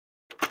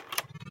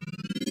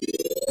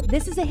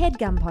This is a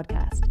HeadGum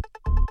podcast.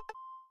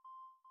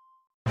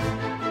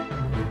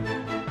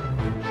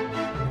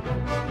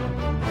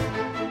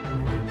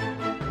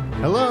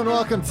 Hello and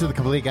welcome to the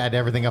Complete Guide to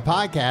Everything, a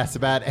podcast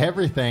about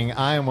everything.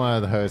 I am one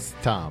of the hosts,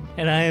 Tom.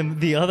 And I am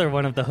the other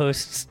one of the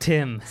hosts,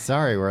 Tim.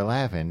 Sorry, we're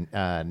laughing.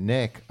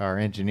 Nick, our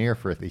engineer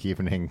for the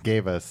evening,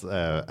 gave us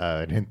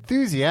an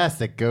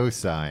enthusiastic go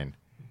sign.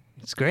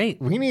 It's great.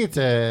 We need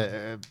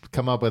to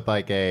come up with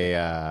like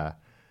a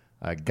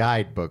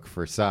guidebook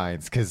for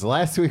signs, because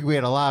last week we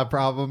had a lot of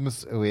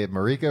problems. We had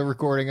Marika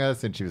recording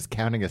us, and she was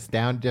counting us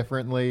down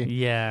differently.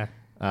 Yeah.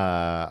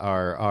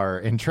 Our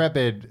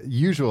intrepid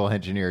usual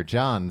engineer,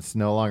 John's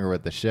no longer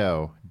with the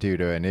show due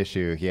to an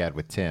issue he had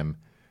with Tim,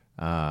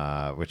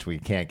 which we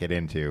can't get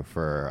into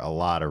for a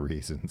lot of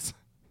reasons.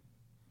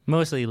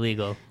 Mostly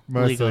legal.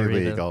 Mostly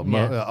legal.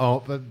 Yeah.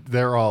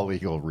 They're all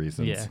legal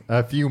reasons. Yeah.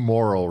 A few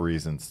moral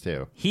reasons,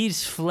 too.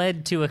 He's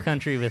fled to a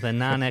country with a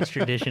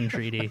non-extradition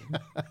treaty.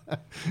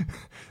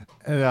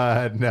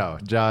 No,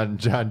 John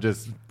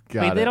just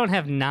got Wait, they it. don't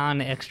have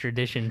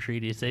non-extradition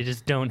treaties. They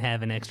just don't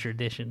have an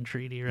extradition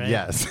treaty, right?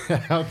 Yes.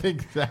 I don't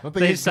think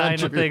They it's signed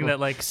a country thing law.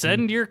 that, like,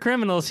 send your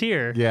criminals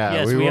here. Yeah,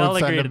 yes, we we won't all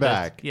send agree them to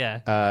back. this.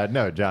 Yeah.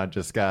 No, John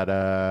just got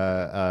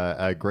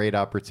a great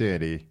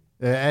opportunity.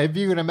 If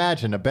you can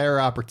imagine, a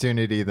better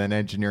opportunity than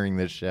engineering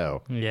this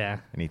show. Yeah.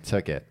 And he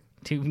took it.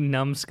 Two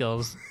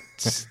numbskulls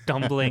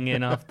stumbling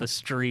in off the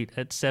street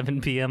at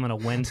 7 p.m. on a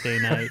Wednesday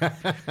night.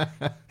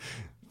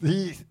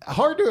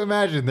 Hard to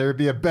imagine there would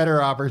be a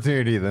better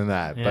opportunity than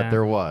that, but Yeah.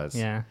 there was.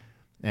 Yeah.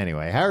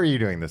 Anyway, how are you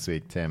doing this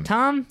week, Tim?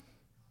 Tom,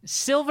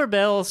 silver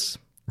bells.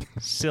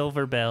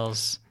 Silver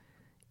bells.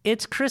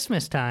 It's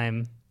Christmas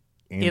time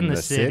in the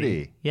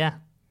city. Yeah.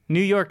 New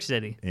York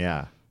City.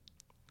 Yeah.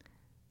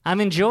 I'm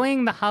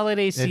enjoying the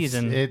holiday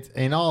season. It's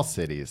in all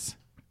cities.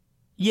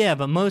 Yeah,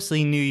 but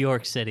mostly New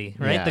York City,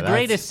 right? Yeah, the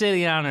greatest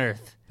city on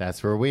earth.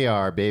 That's where we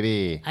are,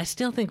 baby. I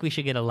still think we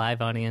should get a live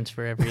audience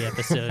for every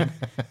episode.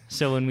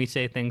 So when we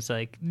say things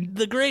like,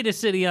 the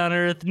greatest city on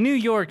earth, New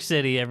York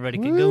City, everybody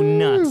could go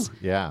nuts.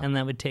 Yeah. And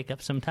that would take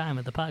up some time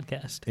of the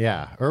podcast.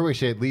 Yeah. Or we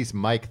should at least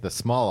mic the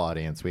small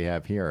audience we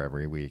have here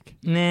every week.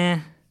 Nah.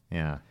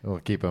 Yeah. We'll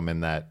keep them in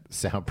that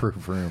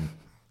soundproof room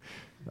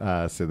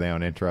so they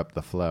don't interrupt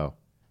the flow.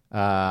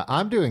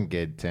 I'm doing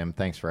good, Tim.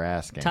 Thanks for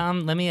asking.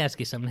 Tom, let me ask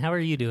you something. How are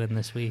you doing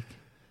this week?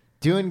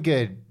 Doing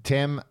good,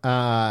 Tim.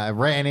 I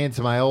ran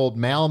into my old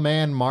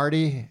mailman,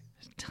 Marty,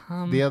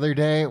 Tom, the other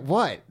day.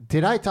 What?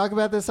 Did I talk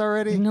about this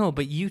already? no,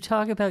 but you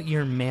talk about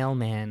your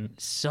mailman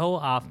so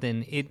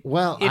often. It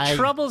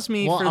troubles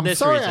me for I'm this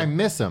sorry reason. I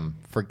miss him,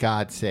 for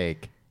God's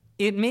sake.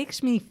 It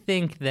makes me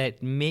think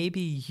that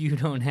maybe you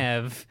don't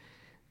have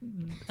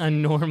a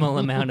normal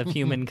amount of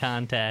human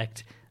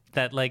contact,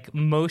 that like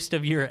most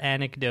of your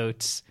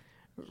anecdotes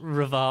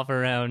revolve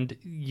around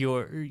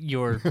your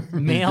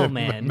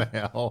mailman.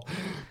 Mail.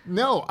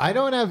 No, I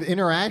don't have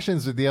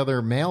interactions with the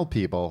other mail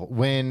people.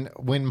 When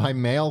my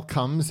mail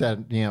comes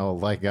at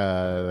like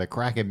the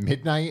crack at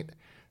midnight,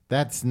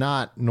 that's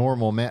not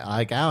normal mail.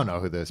 Like, I don't know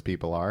who those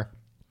people are.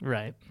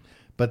 Right.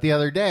 But the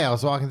other day I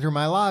was walking through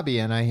my lobby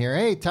and I hear,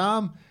 "Hey,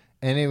 Tom,"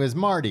 and it was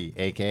Marty,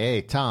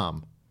 aka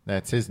Tom.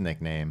 That's his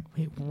nickname.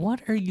 Wait,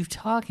 what are you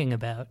talking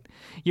about?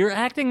 You're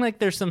acting like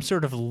there's some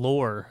sort of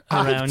lore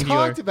around I've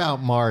talked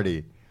about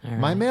Marty,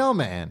 my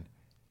mailman.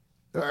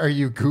 Are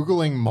you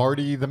Googling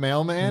Marty the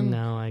mailman?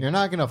 No, You're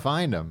not going to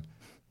find him.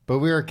 But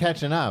we were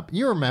catching up.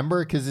 You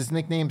remember, because his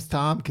nickname's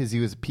Tom, because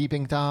he was a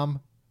peeping Tom?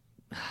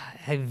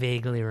 I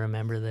vaguely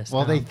remember this.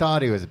 Well, Tom. they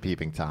thought he was a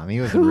peeping Tom. He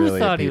wasn't Who really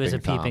thought a he peeping was a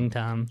peeping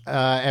Tom?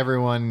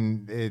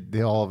 Everyone,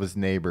 all of his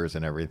neighbors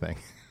and everything.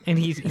 And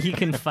he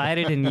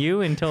confided in you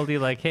and told you,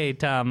 like, "Hey,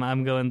 Tom,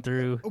 I'm going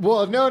through."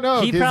 Well,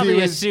 no. He 'cause probably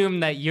was,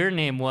 assumed that your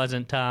name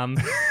wasn't Tom,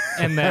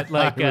 and that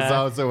like I was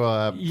also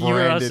a you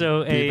were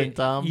also peeping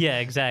Tom. Yeah,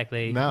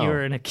 exactly. No. You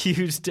were an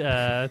accused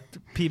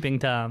peeping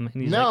Tom,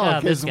 and he's No, like, "Oh,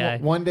 this because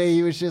guy." one day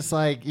he was just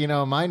like,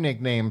 my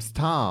nickname's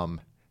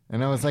Tom.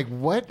 And I was like,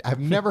 what?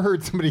 I've never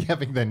heard somebody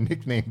having the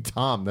nickname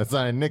Tom. That's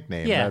not a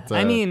nickname. Yeah, That's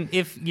I mean,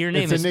 if your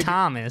name is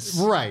Thomas,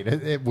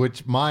 right,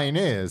 which mine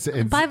is.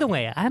 By the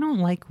way, I don't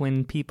like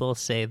when people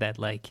say that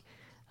like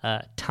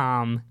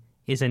Tom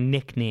is a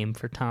nickname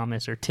for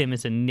Thomas or Tim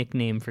is a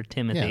nickname for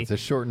Timothy. Yeah, it's a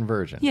shortened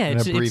version. Yeah, an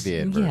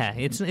abbreviated version. Yeah,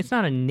 it's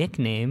not a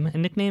nickname. A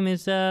nickname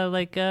is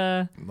like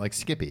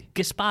Skippy.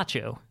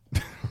 gazpacho,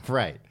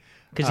 Right.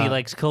 because he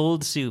likes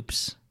cold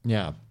soups.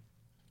 Yeah.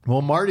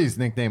 Well, Marty's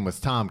nickname was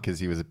Tom because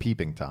he was a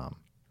peeping Tom.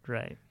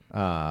 Right.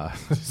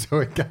 So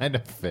it kind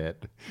of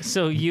fit.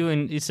 So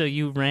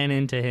you ran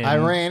into him. I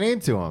ran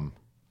into him.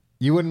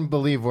 You wouldn't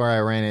believe where I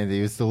ran into.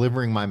 He was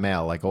delivering my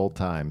mail like old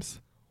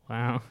times.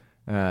 Wow.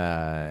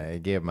 I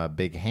gave him a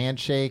big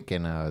handshake,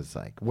 and I was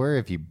like, "Where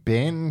have you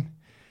been?"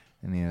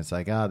 And he was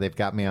like, "Oh, they've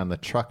got me on the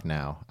truck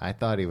now." I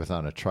thought he was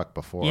on a truck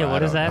before. Yeah, what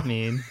does that know.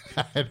 mean?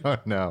 I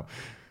don't know.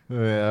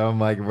 I'm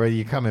like, "Were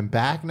you coming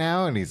back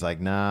now?" And he's like,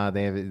 "Nah,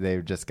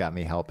 they've just got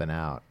me helping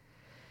out."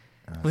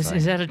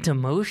 Is that a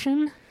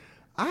demotion?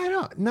 I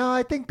don't know.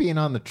 I think being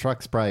on the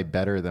truck's probably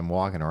better than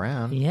walking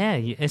around. Yeah,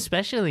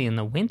 especially in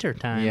the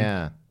wintertime.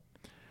 Yeah.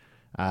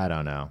 I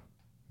don't know.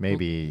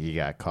 Maybe he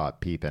got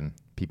caught peeping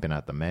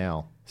at the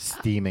mail,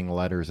 steaming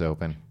letters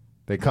open.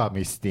 They caught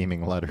me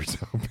steaming letters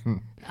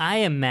open. I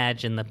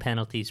imagine the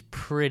penalty's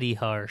pretty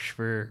harsh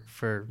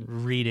for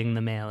reading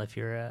the mail if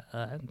you're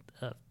a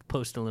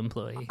postal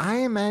employee. I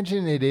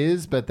imagine it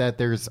is, but that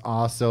there's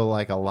also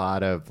like a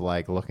lot of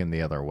like looking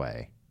the other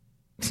way.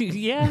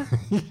 Yeah.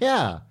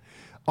 Yeah.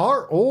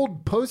 Our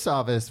old post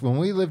office, when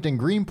we lived in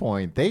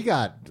Greenpoint, they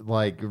got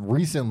like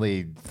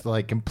recently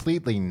like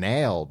completely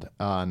nailed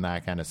on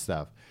that kind of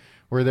stuff.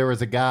 Where there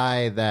was a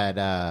guy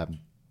that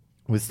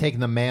was taking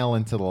the mail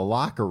into the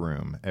locker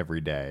room every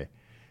day.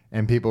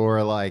 And people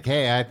were like,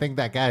 hey, I think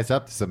that guy's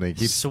up to something. He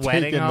keeps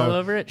sweating all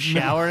over it,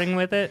 showering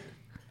with it.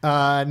 No,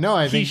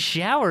 I think he's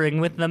showering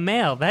with the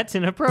mail. That's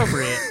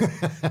inappropriate.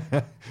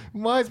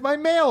 Why is my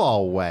mail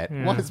all wet?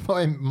 Yeah. Why is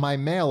my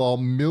mail all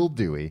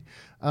mildewy?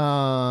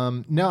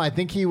 No, I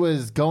think he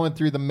was going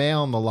through the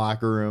mail in the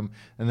locker room,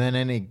 and then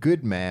any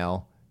good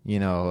mail,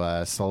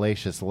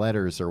 salacious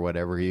letters or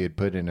whatever he would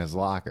put in his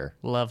locker.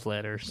 Love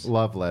letters.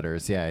 Love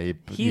letters, yeah.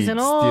 He's an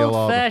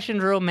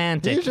old-fashioned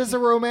romantic. He's just a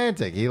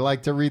romantic. He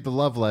liked to read the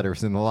love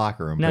letters in the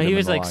locker room. No, he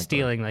was like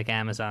stealing like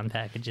Amazon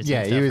packages. Yeah,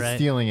 and stuff, he was right?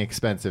 stealing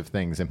expensive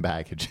things in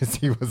packages.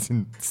 He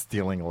wasn't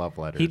stealing love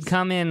letters. He'd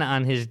come in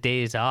on his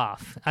days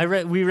off.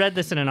 We read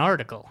this in an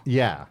article.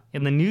 Yeah.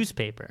 In the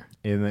newspaper.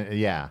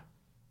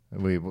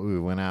 We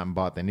went out and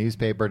bought the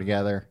newspaper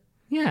together.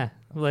 Yeah,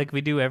 like we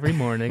do every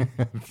morning.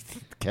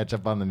 Catch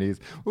up on the news.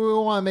 We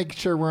want to make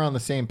sure we're on the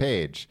same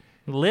page.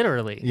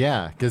 Literally.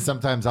 Yeah, because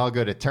sometimes I'll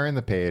go to turn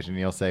the page and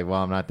you'll say,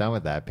 well, I'm not done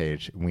with that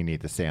page. We need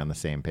to stay on the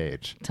same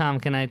page. Tom,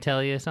 can I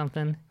tell you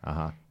something?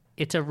 Uh-huh.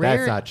 It's a rare...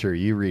 That's not true.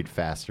 You read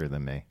faster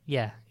than me.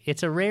 Yeah,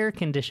 it's a rare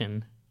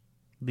condition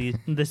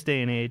this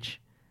day and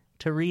age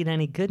to read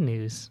any good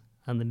news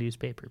on the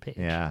newspaper page.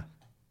 Yeah.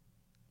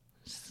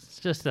 It's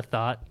just a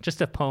thought,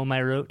 just a poem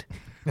I wrote.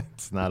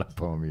 It's not a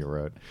poem you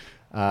wrote.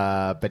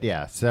 But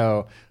yeah,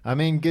 so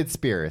I'm in good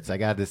spirits. I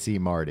got to see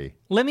Marty.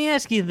 Let me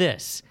ask you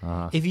this.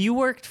 Uh-huh. If you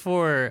worked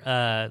for,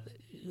 I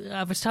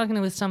was talking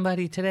with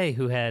somebody today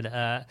who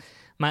had,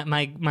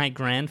 my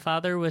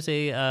grandfather was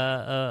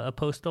a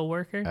postal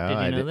worker. Oh,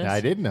 Did you know this? I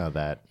did know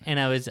that. And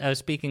I was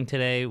speaking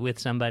today with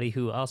somebody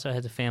who also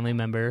has a family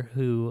member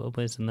who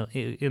was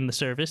in the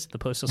service, the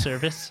postal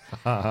service.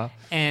 Uh-huh.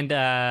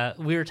 And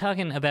we were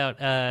talking about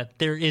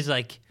there is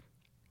like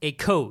a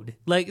code,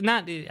 like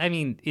not. I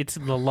mean, it's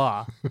the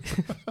law.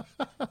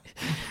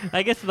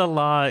 I guess the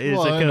law is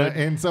a code.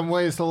 In some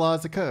ways, the law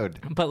is a code.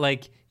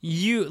 But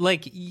you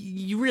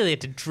really have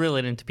to drill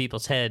it into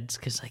people's heads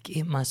because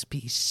it must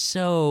be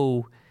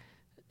so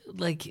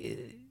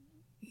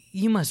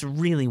you must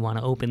really want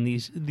to open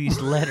these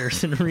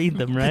letters and read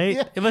them, right?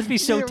 Yeah. It must be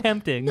so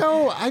tempting.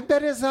 No, I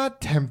bet it's not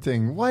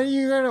tempting. Why are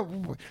you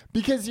gonna?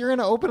 Because you're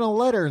gonna open a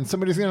letter and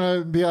somebody's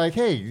gonna be like,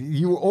 "Hey,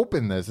 you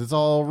open this. It's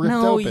all ripped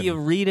open." No, you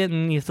read it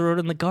and you throw it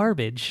in the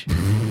garbage.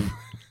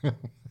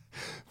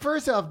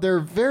 First off, there are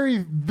very,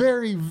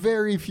 very,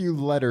 very few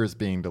letters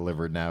being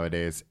delivered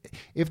nowadays.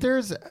 If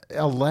there's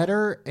a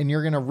letter and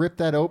you're gonna rip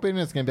that open,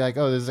 it's gonna be like,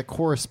 "Oh, there's a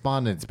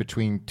correspondence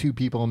between two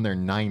people in their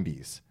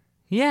 90s."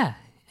 Yeah.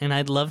 And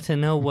I'd love to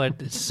know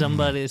what some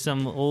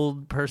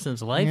old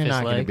person's life is like. You're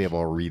not going to be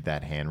able to read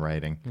that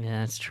handwriting. Yeah,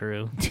 that's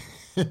true.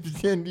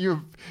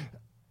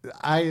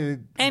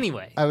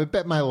 Anyway. I would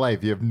bet my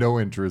life you have no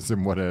interest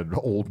in what an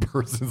old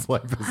person's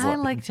life is like. I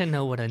like to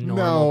know what a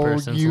normal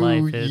person's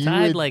life is.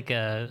 I'd like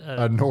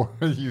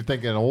you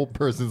think an old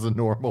person's a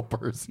normal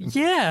person?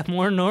 Yeah,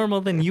 more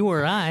normal than you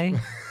or I.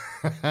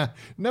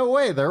 No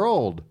way, they're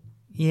old.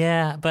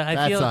 Yeah, but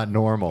I feel that's not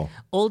normal.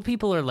 Old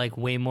people are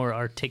way more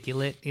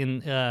articulate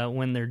in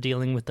when they're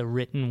dealing with the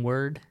written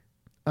word.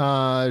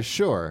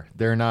 Sure.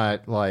 They're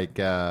not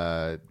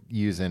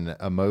using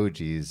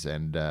emojis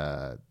and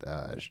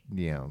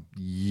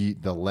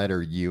the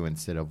letter U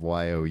instead of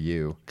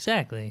YOU.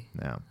 Exactly.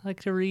 No. I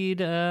like to read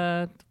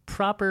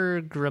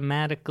proper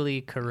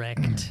grammatically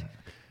correct.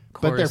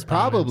 But they're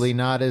probably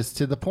not as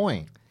to the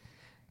point.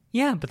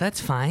 Yeah, but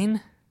that's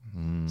fine.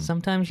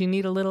 Sometimes you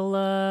need a little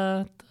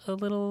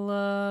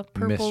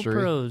purple mystery.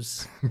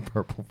 prose.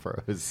 Purple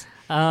prose.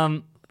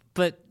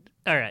 But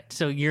all right,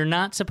 so you're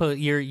not supposed.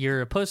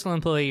 You're a postal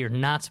employee. You're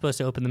not supposed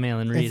to open the mail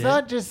and read it. It's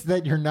not just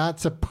that you're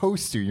not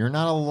supposed to. You're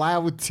not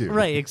allowed to.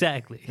 Right.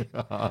 Exactly.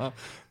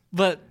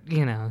 But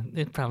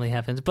it probably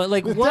happens. But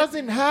it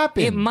doesn't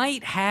happen. It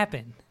might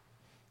happen.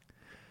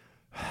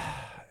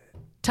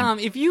 Tom,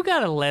 if you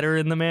got a letter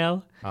in the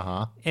mail,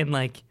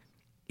 and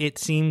it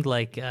seemed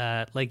like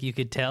you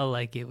could tell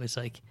it was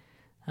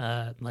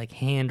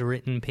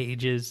handwritten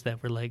pages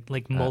that were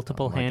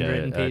multiple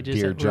handwritten pages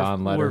Dear that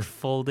John letter. were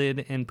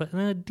folded and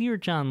put. Dear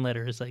John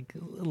letter is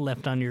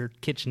left on your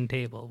kitchen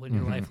table when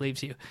your wife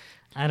leaves you.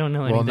 I don't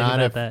know anything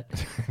about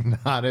that.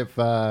 Not if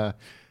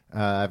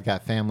I've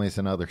got families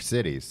in other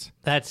cities.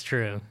 That's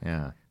true.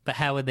 Yeah. But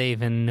how would they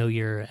even know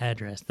your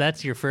address?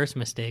 That's your first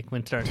mistake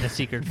when starting a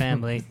secret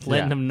family,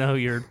 letting them know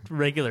your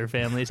regular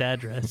family's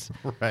address.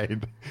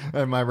 Right.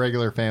 And my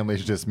regular family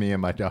is just me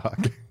and my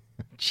dog.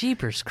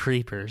 Jeepers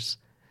creepers.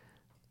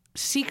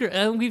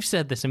 Secret. We've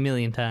said this a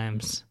million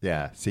times.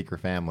 Yeah,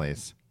 secret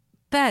families.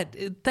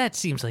 That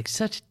seems like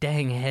such a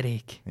dang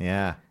headache.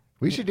 Yeah.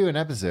 We should do an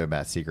episode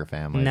about secret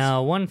families.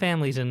 No, one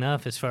family's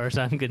enough as far as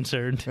I'm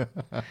concerned.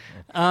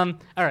 All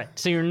right,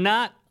 so you're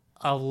not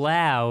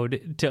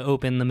allowed to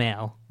open the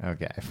mail.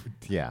 Okay,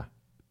 yeah.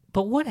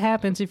 But what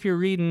happens if you're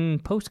reading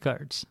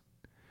postcards?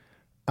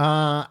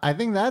 I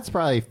think that's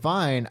probably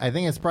fine. I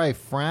think it's probably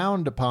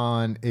frowned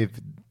upon if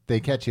they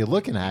catch you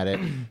looking at it.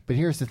 But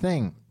here's the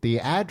thing. The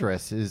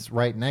address is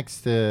right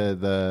next to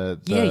the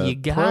you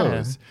gotta.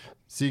 prose.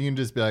 So you can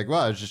just be like, well,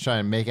 I was just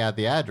trying to make out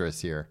the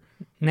address here.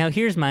 Now,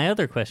 here's my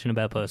other question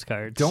about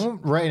postcards.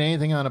 Don't write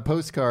anything on a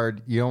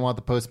postcard you don't want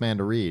the postman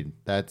to read.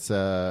 That's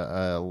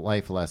a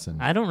life lesson.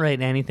 I don't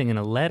write anything in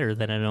a letter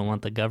that I don't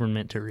want the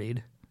government to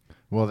read.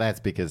 Well, that's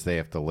because they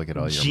have to look at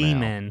all your mail.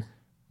 G-men.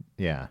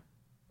 Yeah.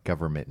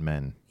 Government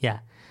men. Yeah.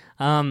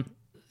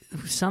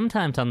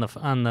 Sometimes on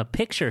the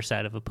picture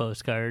side of a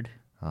postcard,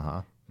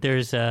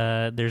 there's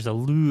a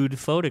lewd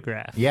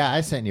photograph. Yeah,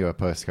 I sent you a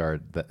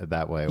postcard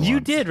that way once. You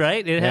did,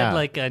 right? It had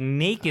like a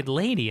naked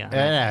lady on it.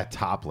 Yeah, a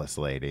topless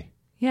lady.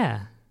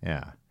 Yeah.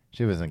 Yeah.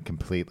 She wasn't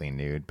completely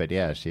nude, but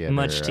yeah, she had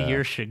Much her, to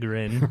your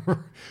chagrin.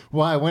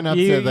 Well, I went up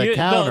to the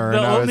counter the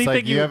and I was only like,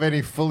 thing do you have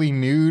any fully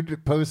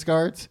nude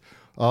postcards?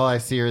 All I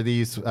see are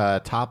these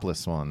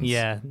topless ones.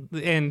 Yeah,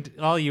 and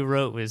all you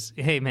wrote was,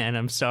 "Hey, man,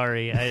 I'm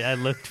sorry. I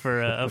looked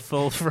for a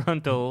full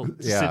frontal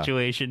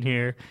situation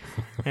here."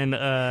 And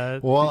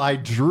well, I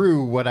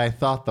drew what I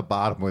thought the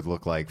bottom would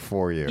look like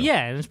for you.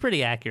 Yeah, it was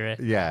pretty accurate.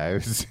 Yeah, it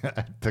was.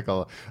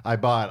 I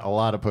bought a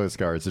lot of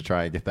postcards to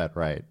try and get that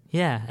right.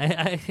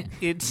 Yeah,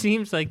 it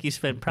seems like you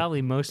spent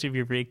probably most of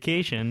your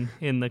vacation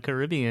in the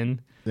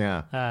Caribbean.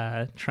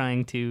 Yeah,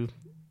 trying to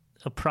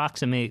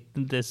approximate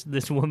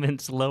this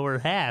woman's lower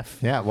half.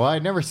 Yeah, well,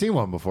 I'd never seen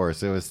one before,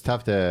 so it was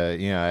tough to,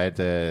 I had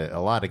a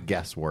lot of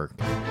guesswork.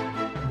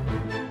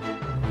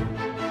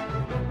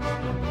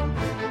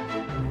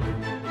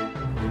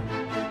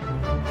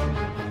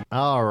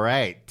 All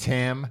right,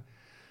 Tim.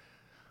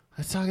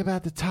 Let's talk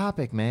about the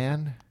topic,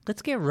 man.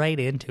 Let's get right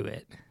into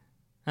it.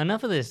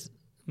 Enough of this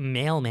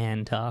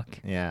mailman talk.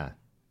 Yeah.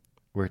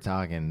 We're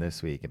talking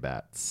this week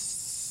about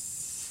snakes.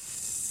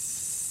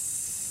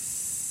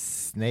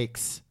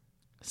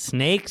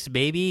 Snakes,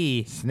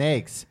 baby.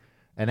 Snakes,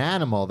 an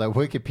animal that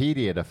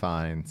Wikipedia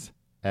defines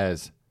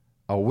as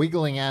a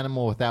wiggling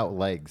animal without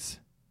legs.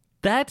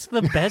 That's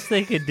the best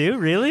they could do,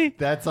 really?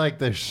 That's like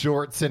the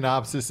short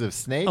synopsis of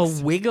snakes.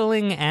 A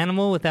wiggling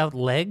animal without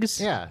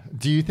legs? Yeah.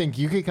 Do you think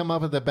you could come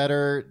up with a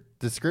better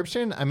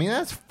description? I mean,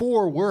 that's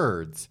 4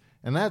 words,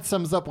 and that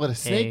sums up what a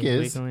snake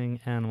is. Wiggling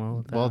animal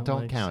without Well,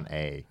 don't legs. count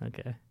A.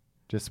 Okay.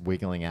 Just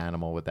wiggling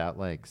animal without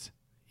legs.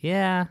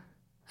 Yeah.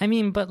 I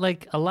mean, but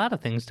like a lot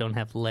of things don't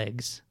have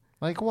legs.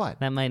 Like what?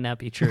 That might not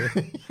be true.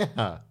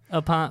 Yeah.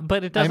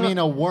 But it doesn't. I mean,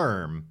 a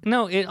worm.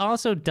 No, it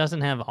also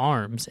doesn't have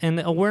arms, and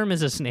a worm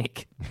is a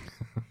snake.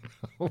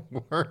 A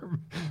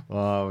worm?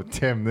 Oh,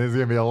 Tim, this is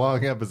going to be a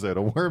long episode.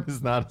 A worm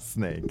is not a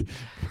snake.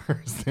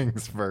 First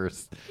things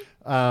first.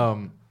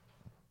 Although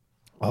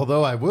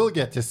I will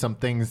get to some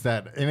things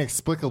that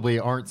inexplicably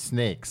aren't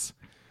snakes.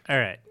 All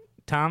right,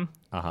 Tom,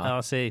 Uh-huh.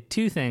 I'll say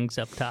 2 things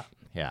up top.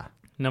 Yeah.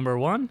 Number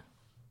 1,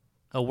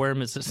 a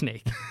worm is a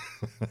snake.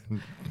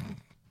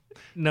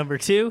 Number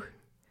 2,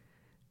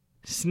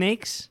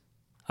 snakes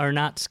are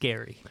not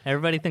scary.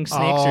 Everybody thinks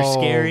snakes are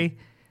scary.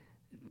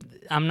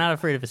 I'm not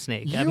afraid of a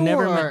snake. I've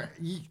never met...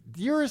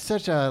 You're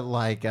such a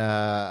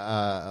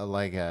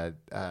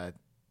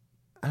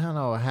I don't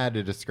know how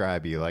to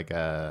describe you, like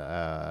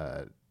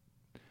a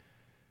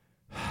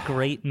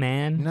great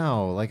man.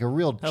 no, like a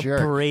real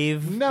jerk. A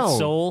brave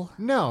soul.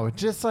 No,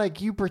 just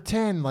like you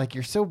pretend like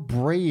you're so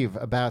brave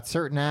about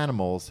certain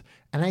animals,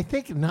 and I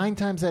think 9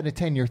 times out of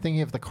 10 you're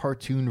thinking of the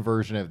cartoon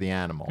version of the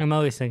animal. I'm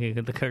always thinking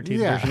of the cartoon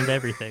version of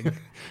everything.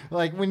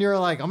 Like when you're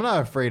like, I'm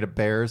not afraid of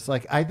bears.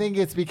 Like I think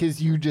it's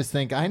because you just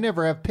think I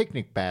never have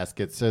picnic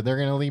baskets, so they're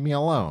gonna leave me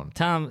alone.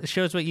 Tom,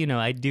 shows what you know.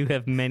 I do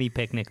have many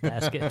picnic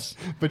baskets.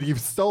 But you've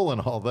stolen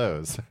all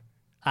those.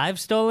 I've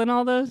stolen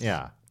all those?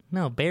 Yeah.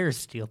 No, bears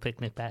steal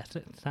picnic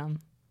baskets, Tom.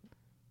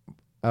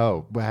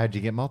 Oh, well, how'd you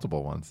get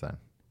multiple ones then?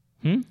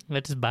 I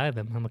just buy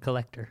them. I'm a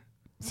collector.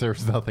 So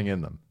there's nothing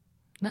in them.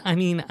 No, I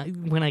mean,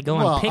 when I go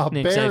Well, on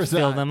picnics, I bear's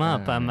fill not- them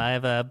up. I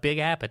have a big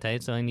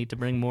appetite, so I need to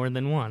bring more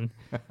than one.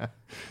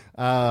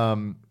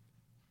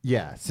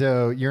 Yeah.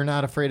 So you're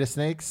not afraid of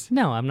snakes?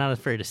 No, I'm not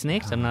afraid of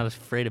snakes. I'm not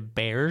afraid of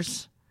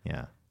bears.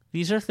 Yeah.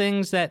 These are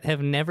things that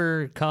have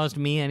never caused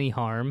me any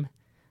harm.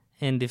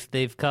 And if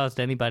they've caused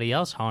anybody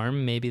else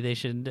harm, maybe they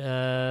should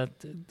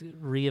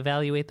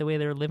reevaluate the way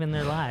they're living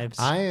their lives.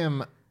 I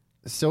am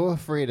so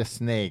afraid of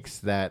snakes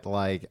that,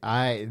 like,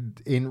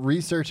 in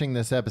researching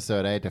this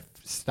episode, I had to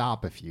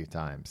stop a few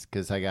times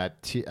because I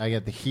got the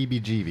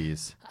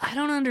heebie-jeebies. I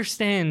don't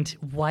understand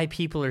why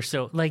people are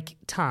so like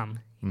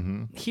Tom.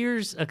 Mm-hmm.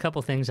 Here's a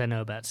couple things I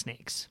know about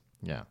snakes.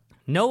 Yeah.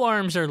 No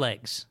arms or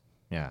legs.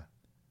 Yeah.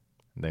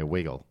 They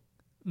wiggle.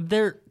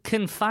 They're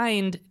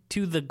confined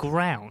to the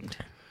ground.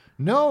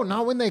 No,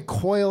 not when they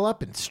coil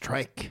up and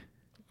strike.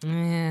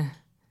 Eh,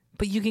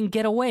 But you can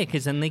get away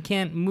because then they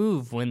can't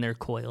move when they're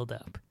coiled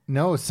up.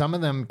 No, some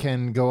of them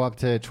can go up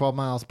to 12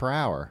 miles per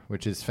hour,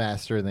 which is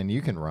faster than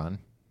you can run.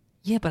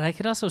 Yeah, but I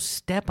could also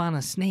step on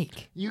a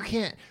snake. You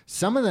can't.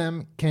 Some of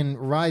them can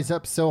rise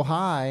up so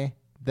high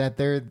that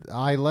they're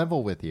eye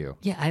level with you.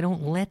 Yeah, I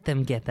don't let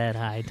them get that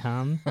high,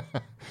 Tom.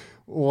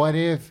 What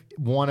if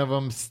one of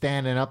them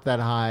standing up that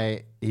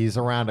high, he's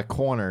around a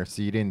corner,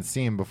 so you didn't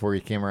see him before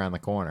he came around the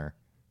corner?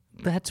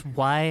 That's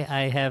why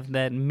I have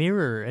that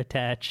mirror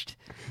attached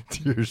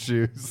to your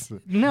shoes.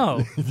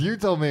 No. You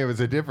told me it was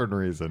a different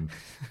reason.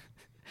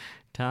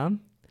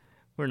 Tom,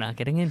 we're not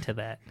getting into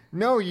that.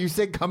 No, you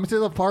said come to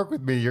the park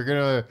with me. You're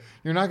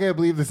not gonna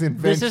believe this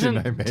invention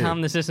I made.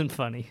 Tom, this isn't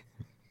funny.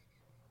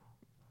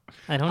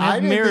 I don't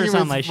have mirrors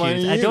on my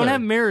shoes. I don't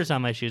have mirrors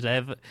on my shoes. I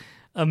have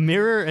a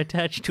mirror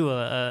attached to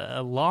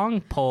a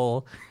long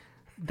pole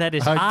that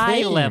is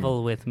eye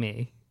level with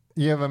me.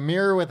 You have a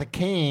mirror with a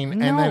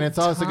cane, and then it's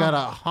also got a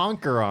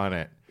honker on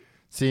it.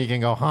 So you can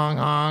go honk,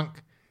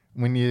 honk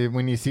when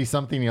you see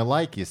something you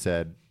like, you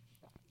said.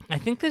 I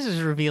think this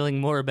is revealing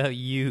more about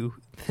you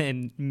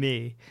than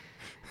me.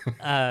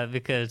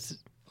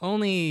 Because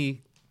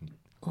only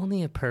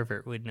a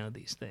pervert would know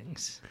these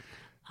things.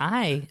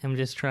 I am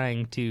just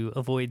trying to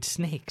avoid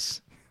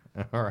snakes.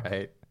 All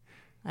right.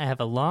 I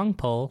have a long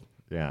pole.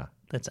 Yeah.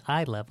 That's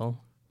eye level.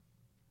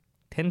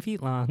 10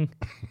 feet long.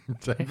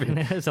 And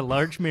it has a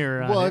large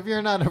mirror on it. Well, if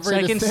you're not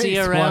afraid of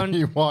snakes, why are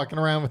you walking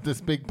around with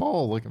this big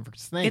pole looking for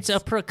snakes? It's a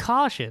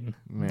precaution.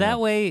 Yeah. That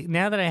way,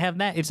 now that I have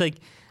that, it's like,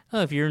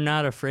 oh, if you're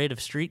not afraid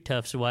of street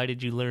toughs, why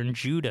did you learn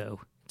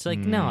judo? It's like,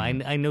 no,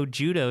 I know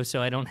judo,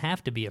 so I don't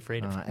have to be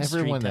afraid of street toughs.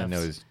 Everyone that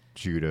knows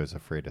judo is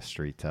afraid of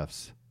street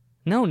toughs.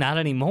 No, not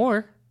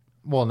anymore.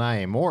 Well, not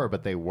anymore,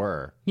 but they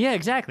were. Yeah,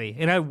 exactly.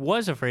 And I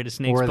was afraid of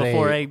snakes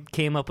before I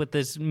came up with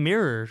this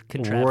mirror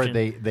contraption. Or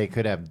they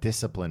could have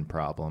discipline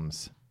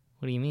problems.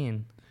 What do you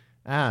mean?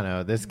 I don't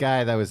know. This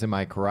guy that was in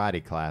my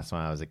karate class when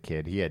I was a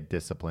kid, he had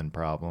discipline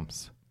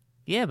problems.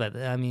 Yeah, but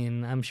I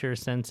mean, I'm sure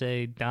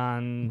Sensei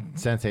Don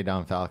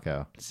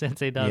Falco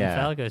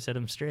Falco set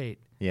him straight.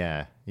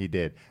 Yeah, he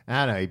did.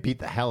 I don't know. He beat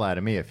the hell out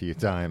of me a few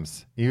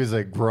times. He was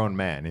a grown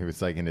man. He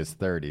was like in his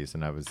 30s,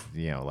 and I was,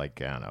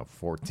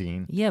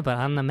 14. Yeah, but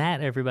on the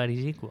mat,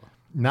 everybody's equal.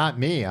 Not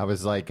me. I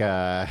was like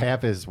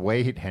half his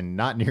weight and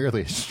not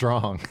nearly as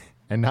strong,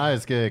 and not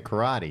as good at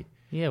karate.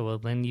 Yeah, well,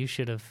 then you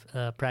should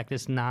have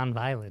practiced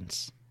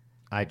nonviolence.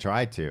 I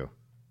tried to,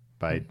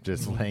 by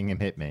just letting him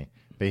hit me.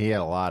 But he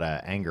had a lot of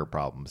anger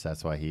problems.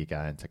 That's why he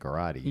got into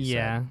karate.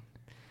 Yeah.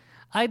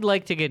 I'd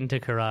like to get into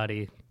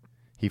karate.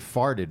 He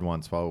farted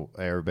once while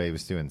everybody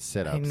was doing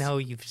sit-ups. I know.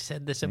 You've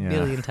said this a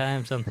million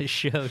times on this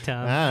show,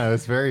 Tom. Ah, it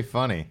was very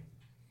funny.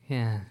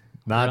 Yeah.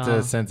 Not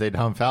to Sensei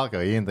Don Falco.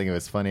 He didn't think it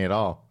was funny at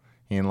all.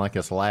 He didn't like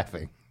us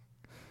laughing.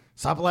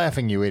 Stop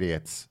laughing, you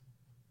idiots.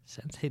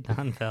 Sensei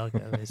Don Falco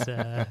is...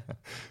 a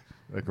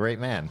great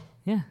man.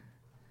 Yeah.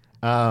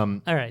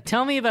 All right.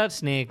 Tell me about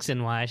snakes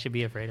and why I should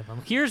be afraid of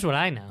them. Here's what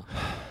I know.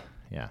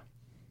 Yeah.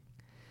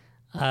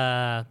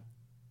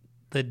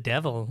 The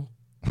devil...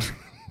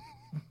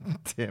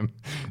 Tim,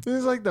 this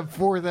is like the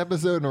 4th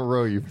episode in a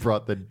row you've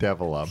brought the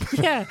devil up.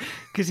 Yeah,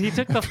 because he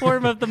took the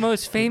form of the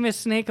most famous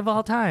snake of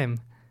all time.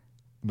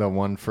 The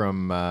one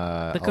from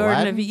the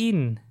Garden of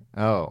Eden.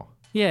 Oh.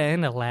 Yeah,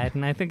 and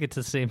Aladdin. I think it's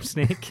the same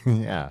snake.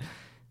 Yeah.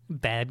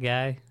 Bad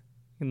guy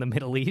in the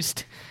Middle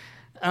East.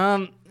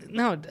 The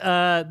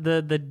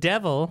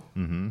devil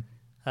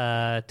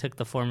took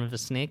the form of a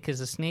snake because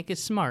a snake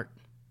is smart.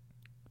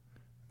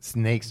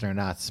 Snakes are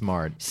not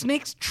smart.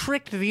 Snakes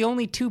tricked the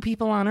only 2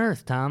 people on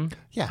Earth, Tom.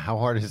 Yeah, how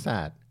hard is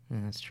that? Yeah,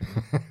 that's true.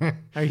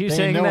 Are you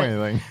saying that?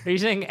 Anything. Are you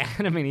saying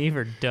Adam and Eve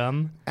are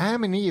dumb?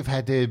 Adam and Eve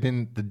had to have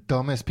been the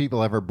dumbest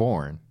people ever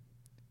born.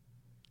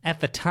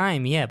 At the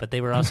time, yeah, but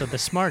they were also the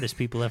smartest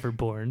people ever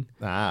born.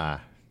 Ah,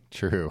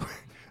 true.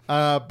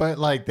 But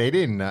like they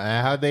didn't.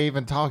 How'd they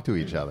even talk to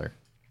each other?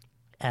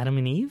 Adam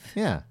and Eve?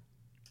 Yeah.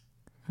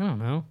 I don't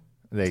know.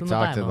 They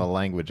talked in the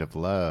language of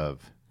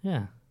love.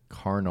 Yeah.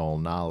 Carnal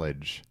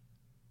knowledge.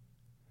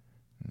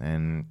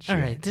 And she, all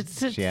right.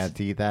 She had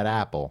to eat that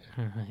apple.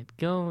 All right.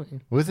 Go.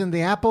 Wasn't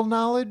the apple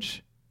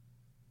knowledge?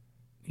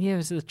 Yeah, it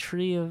was the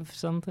tree of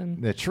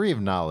something. The tree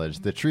of knowledge.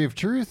 The tree of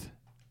truth?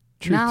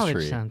 Truth knowledge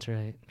tree. Sounds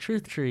right.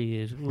 Truth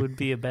tree would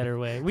be a better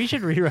way. We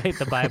should rewrite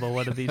the Bible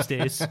one of these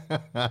days.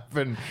 I've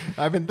been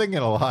thinking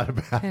a lot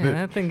about it.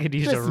 That thing could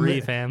use a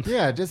revamp.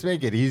 Yeah, just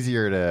make it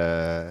easier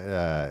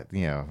to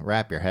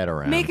wrap your head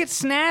around. Make it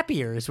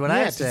snappier is what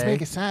I say. Just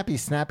make it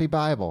snappy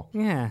Bible.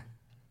 Yeah.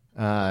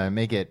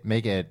 Make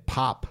it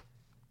pop.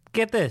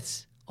 Get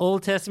this.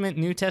 Old Testament,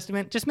 New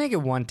Testament, just make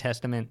it one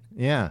testament.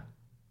 Yeah.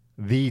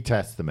 The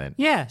Testament.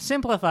 Yeah,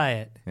 simplify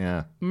it.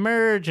 Yeah.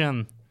 Merge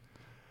them.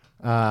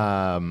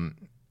 All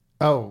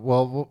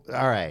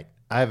right.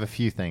 I have a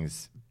few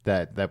things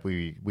that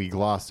we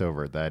glossed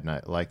over that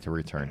I'd like to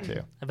return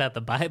to. About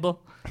the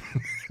Bible?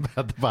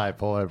 About the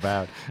Bible,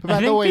 about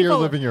the way you're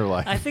living your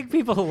life. I think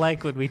people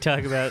like when we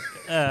talk about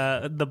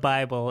the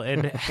Bible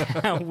and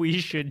how we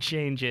should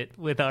change it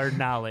with our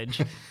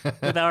knowledge,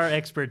 with our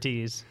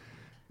expertise.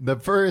 The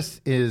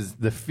first is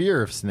the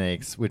fear of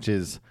snakes, which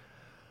is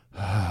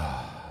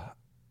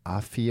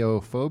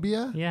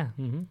ophiophobia. Yeah.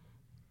 Mm-hmm.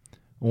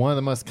 One of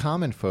the most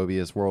common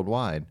phobias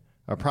worldwide.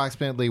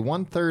 Approximately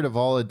 1/3 of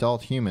all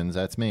adult humans,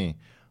 that's me,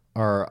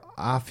 are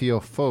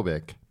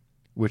ophiophobic,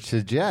 which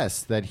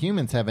suggests that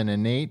humans have an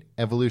innate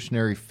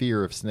evolutionary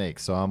fear of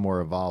snakes. So I'm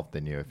more evolved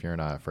than you if you're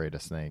not afraid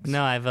of snakes.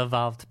 No, I've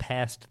evolved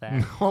past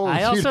that. No,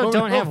 I you also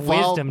don't have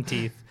evolve- wisdom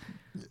teeth.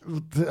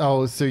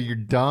 Oh, so you're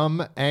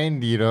dumb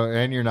and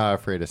you're not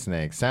afraid of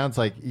snakes. Sounds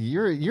like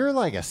you're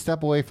like a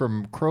step away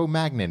from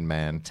Cro-Magnon,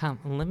 man. Tom,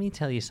 let me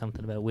tell you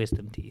something about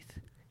wisdom teeth.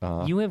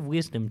 Uh-huh. You have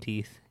wisdom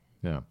teeth,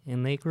 Yeah.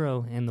 and they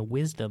grow, and the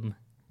wisdom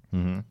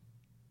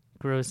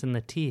grows in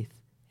the teeth,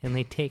 and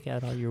they take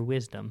out all your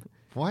wisdom.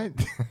 What?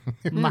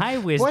 My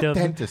What wisdom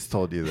dentist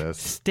told you this?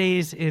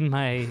 stays in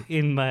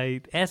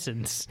my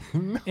essence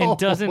and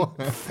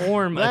doesn't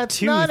form a That's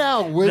tooth not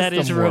how wisdom that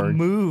is works.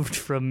 removed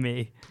from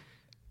me.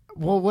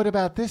 Well, what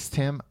about this,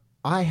 Tim?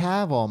 I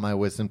have all my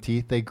wisdom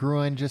teeth. They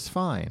grew in just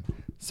fine.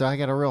 So I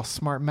got a real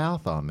smart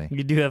mouth on me.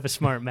 You do have a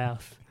smart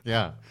mouth.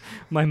 Yeah.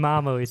 My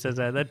mom always says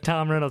that. That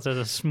Tom Reynolds has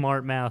a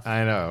smart mouth.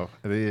 I know.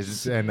 And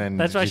then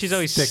That's why she she's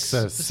always sticks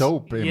a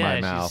soap in my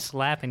she's mouth.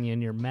 slapping you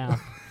in your mouth.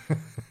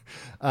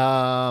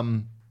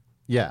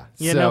 Yeah.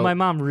 You know, my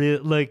mom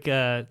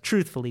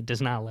truthfully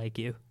does not like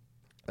you.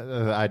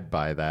 I'd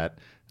buy that.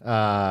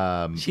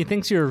 She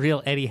thinks you're a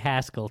real Eddie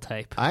Haskell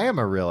type. I am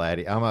a real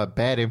Eddie. I'm a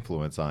bad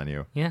influence on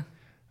you. Yeah.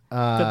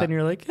 But then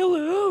you're like,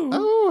 hello.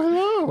 Oh,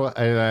 hello.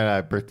 And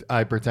then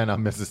I pretend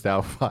I'm Mrs.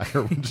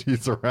 Doubtfire when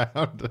she's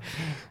around,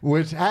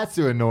 which has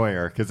to annoy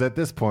her because at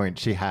this point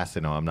she has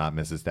to know I'm not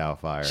Mrs.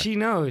 Doubtfire. She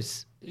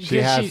knows. She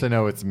has to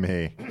know it's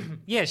me.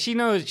 Yeah, she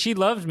knows. She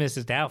loves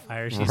Mrs.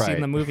 Doubtfire. She's Right.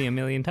 seen the movie a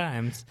million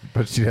times.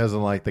 But she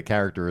doesn't like the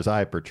character as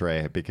I portray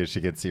it because she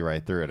can see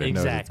right through it and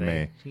Exactly. knows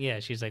it's me. Yeah,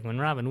 she's like, when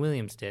Robin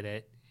Williams did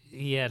it,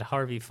 he had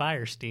Harvey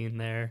Firestein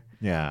there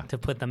Yeah. to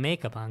put the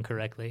makeup on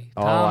correctly.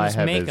 All I Tom's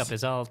have makeup is-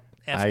 is all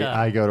effed up.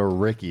 I go to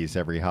Ricky's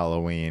every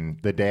Halloween,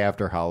 the day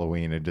after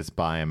Halloween, and just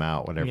buy them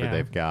out whenever Yeah.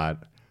 they've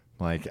got.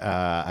 Like,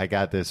 I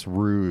got this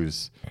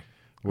rouge.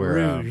 Where,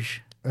 Rouge.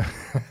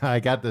 I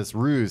got this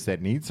rouge that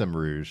needs some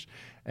rouge.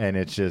 And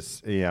it's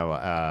just,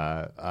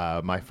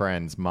 my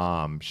friend's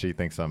mom, she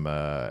thinks I'm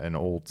an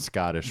old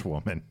Scottish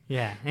woman.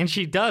 Yeah, and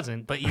she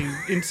doesn't, but you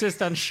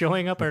insist on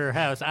showing up at her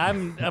house.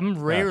 I'm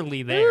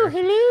rarely there.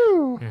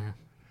 Hello.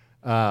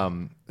 Yeah.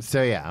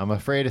 So, yeah, I'm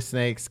afraid of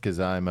snakes because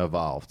I'm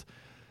evolved.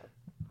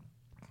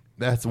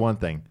 That's one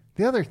thing.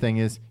 The other thing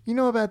is, you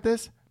know about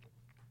this?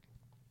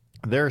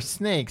 There are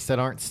snakes that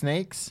aren't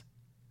snakes.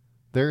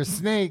 There are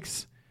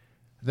snakes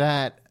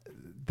that...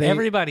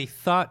 Everybody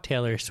thought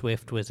Taylor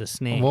Swift was a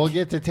snake. We'll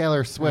get to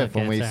Taylor Swift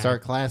when we sorry.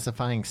 start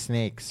classifying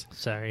snakes.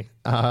 Sorry.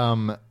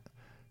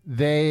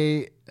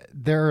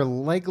 They're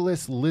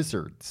legless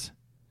lizards.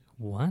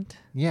 What?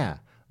 Yeah,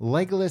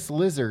 legless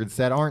lizards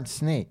that aren't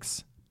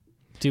snakes.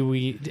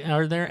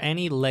 Are there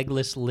any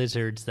legless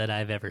lizards that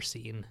I've ever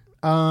seen?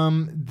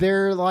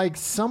 They're like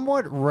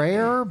somewhat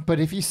rare, but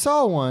if you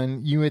saw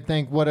one, you would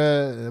think, what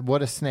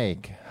a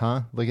snake,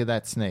 huh? Look at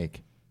that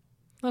snake.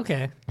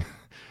 Okay.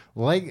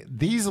 Like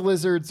these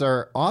lizards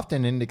are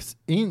often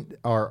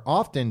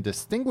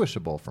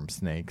distinguishable from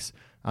snakes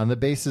on the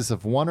basis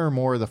of one or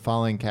more of the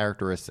following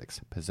characteristics: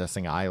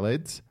 possessing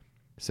eyelids,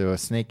 so a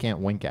snake can't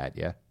wink at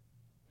you.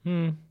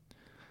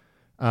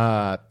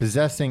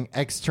 Possessing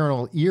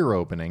external ear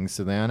openings,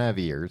 so they don't have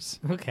ears.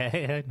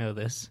 Okay, I know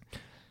this.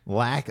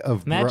 Lack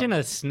of Imagine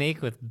a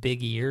snake with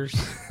big ears.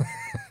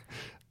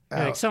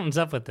 Like something's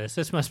up with this.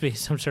 This must be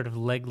some sort of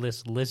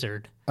legless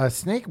lizard. a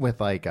snake with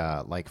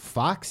like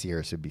fox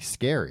ears would be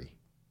scary.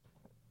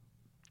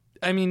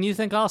 I mean, you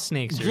think all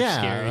snakes are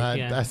scary.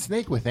 A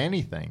snake with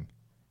anything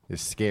is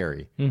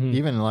scary.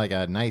 Even like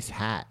a nice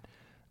hat.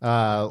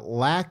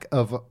 Lack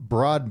of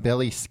broad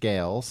belly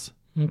scales,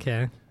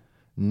 Okay.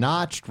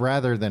 notched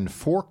rather than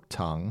forked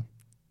tongue,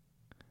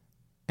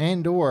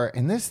 and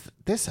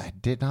this I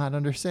did not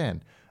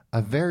understand,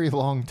 a very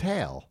long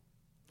tail.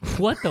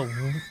 What the?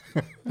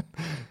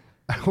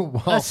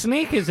 Well, A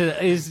snake is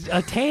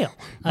a tail.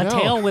 A No.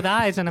 tail with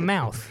eyes and a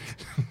mouth.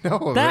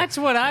 no, That's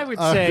what I would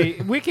say.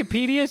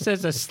 Wikipedia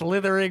says a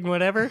slithering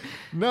whatever.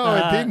 no,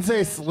 it didn't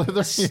say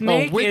slither.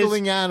 Snake A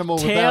wiggling is animal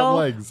tail without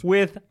legs.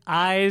 with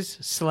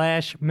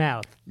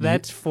eyes/mouth.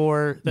 That's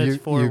four You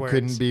words.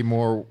 couldn't be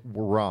more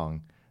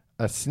wrong.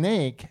 A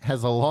snake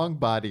has a long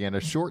body and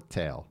a short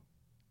tail.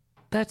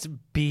 That's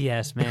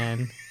BS,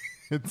 man.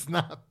 It's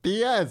not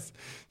BS.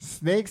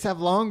 Snakes have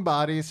long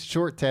bodies,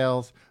 short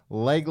tails.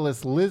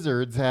 Legless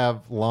lizards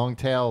have long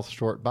tails,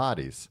 short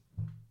bodies.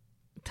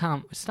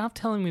 Tom, stop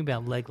telling me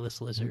about legless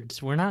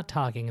lizards. We're not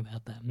talking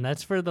about them.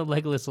 That's for the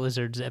legless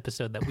lizards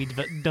episode that we've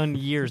done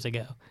years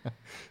ago.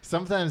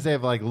 Sometimes they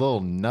have like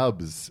little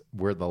nubs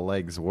where the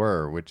legs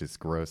were, which is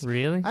gross.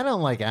 Really? I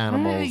don't like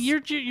animals. You're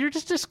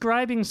just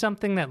describing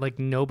something that like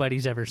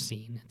nobody's ever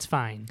seen. It's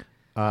fine.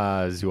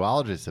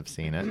 Zoologists have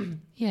seen it.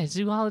 Yeah,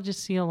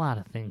 zoologists see a lot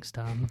of things,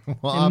 Tom.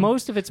 Well, and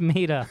most of it's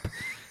made up.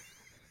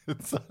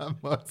 It's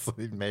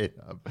mostly made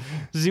up.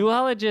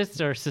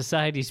 Zoologists are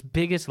society's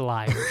biggest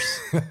liars.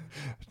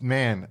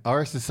 Man,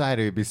 our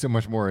society would be so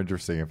much more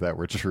interesting if that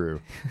were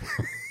true.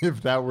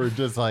 If that were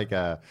just like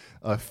a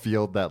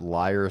field that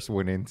liars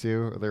went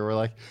into. They were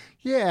like,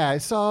 yeah, I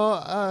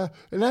saw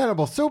an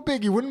animal so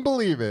big you wouldn't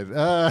believe it.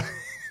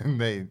 And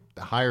they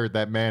hired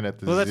that man at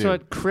the zoo. Well, that's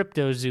what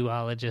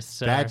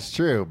cryptozoologists are. That's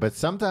true. But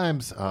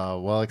sometimes,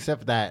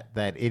 except that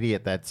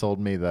idiot that sold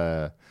me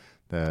the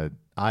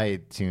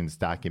iTunes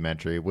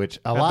documentary, which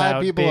a lot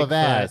of people have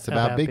asked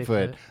about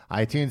Bigfoot.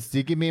 iTunes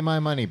did give me my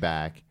money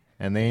back,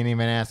 and they didn't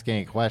even ask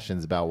any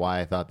questions about why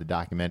I thought the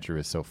documentary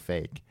was so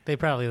fake. They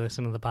probably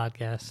listen to the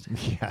podcast.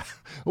 Yeah.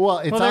 Well,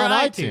 it's on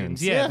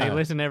iTunes. Yeah, they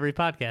listen to every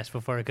podcast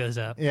before it goes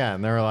up. Yeah,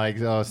 and they're like,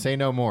 oh, say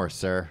no more,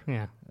 sir.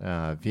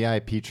 Yeah.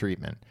 VIP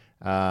treatment.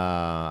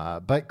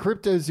 But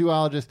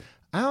cryptozoologists,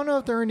 I don't know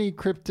if there are any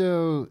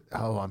crypto...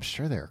 Oh, I'm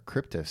sure there are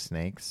crypto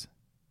snakes.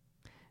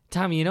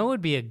 Tom, you know what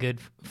would be a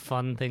good,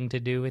 fun thing to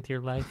do with your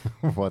life?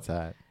 What's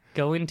that?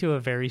 Go into a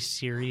very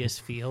serious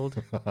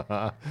field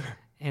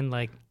and,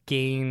 like,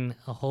 gain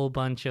a whole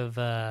bunch of,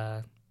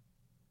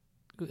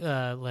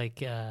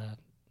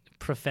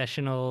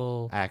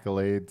 professional...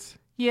 accolades.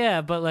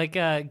 Yeah, but, like,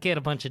 get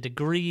a bunch of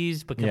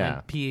degrees, become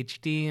a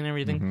PhD and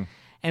everything. Mm-hmm.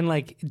 And,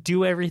 like,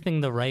 do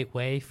everything the right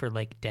way for,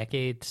 like,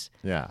 decades.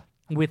 Yeah.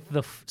 With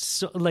the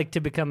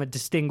to become a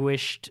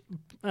distinguished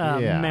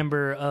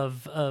member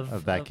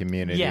of that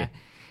community. Yeah,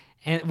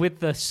 and with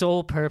the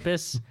sole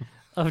purpose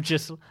of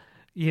just,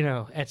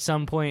 at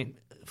some point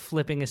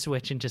flipping a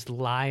switch and just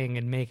lying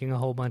and making a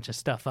whole bunch of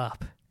stuff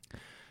up.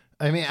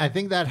 I mean, I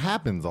think that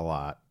happens a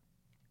lot.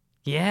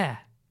 Yeah,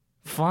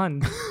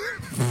 fun.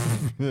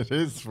 It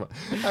is fun.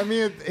 I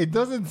mean, it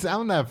doesn't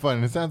sound that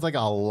fun. It sounds like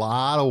a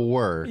lot of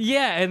work.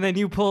 Yeah, and then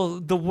you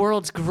pull the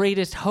world's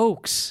greatest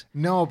hoax.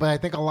 No, but I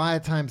think a lot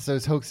of times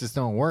those hoaxes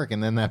don't work,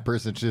 and then that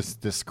person's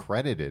just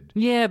discredited.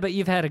 Yeah, but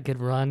you've had a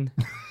good run.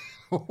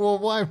 Well,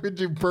 why would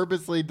you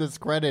purposely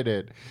discredit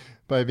it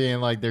by being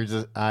like,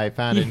 I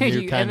found a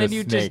new kind of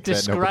snake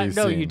that nobody's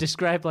seen? You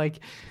describe like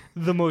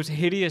the most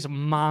hideous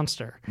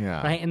monster,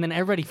 right? And then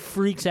everybody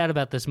freaks out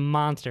about this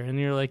monster, and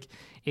you're like,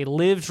 it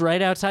lives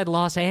right outside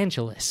Los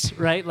Angeles,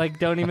 right? Like,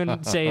 don't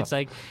even say it's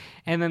like...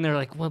 And then they're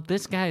like, well,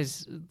 this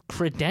guy's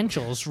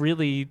credentials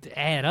really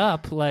add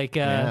up. Like,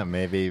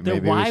 maybe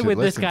why would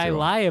this guy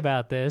lie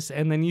about this?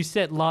 And then you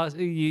set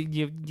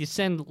you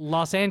send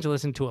Los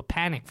Angeles into a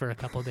panic for a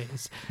couple of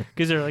days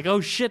because they're like, oh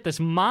shit,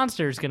 this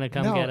monster is gonna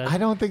come get us. I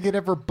don't think it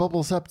ever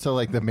bubbles up to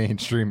like the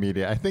mainstream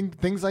media. I think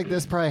things like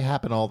this probably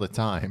happen all the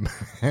time,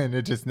 and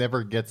it just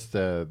never gets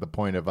to the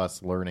point of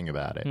us learning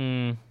about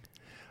it.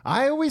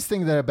 I always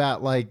think that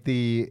about like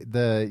the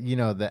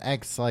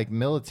ex like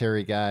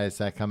military guys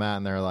that come out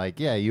and they're like,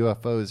 yeah,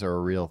 UFOs are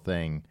a real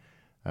thing.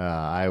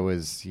 I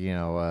was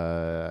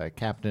a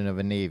captain of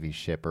a Navy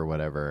ship or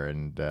whatever,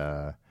 and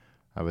I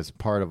was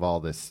part of all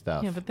this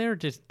stuff. Yeah, but they're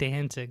just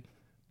dancing.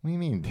 What do you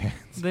mean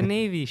dancing? The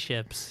Navy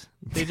ships.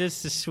 They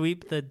just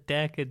sweep the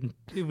deck and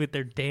with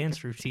their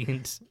dance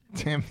routines.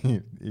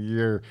 Timmy,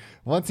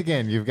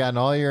 you've gotten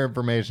all your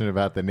information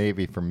about the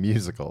Navy from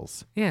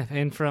musicals. Yeah,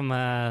 and from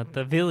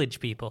the Village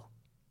People.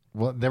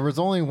 Well, there was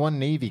only one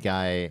Navy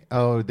guy.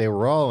 Oh, they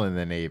were all in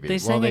the Navy. They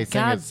sang a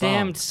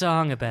goddamn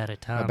song about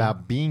it, Tom.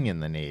 About being in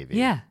the Navy.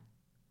 Yeah.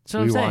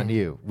 So we want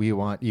you. We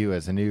want you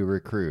as a new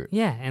recruit.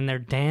 Yeah, and they're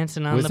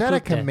dancing on Was the that a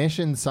poop deck.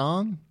 commissioned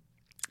song?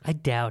 I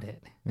doubt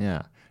it.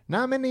 Yeah.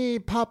 Not many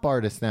pop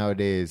artists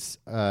nowadays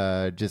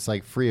just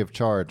like free of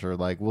charge or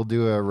like, we'll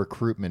do a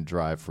recruitment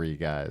drive for you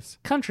guys.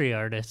 Country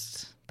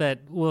artists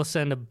that will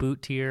send a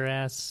boot to your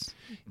ass.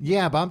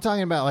 Yeah, but I'm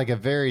talking about like a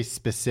very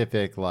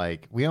specific,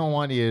 like, we don't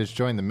want you to just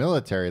join the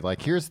military.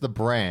 Like, here's the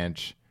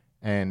branch,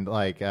 and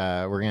like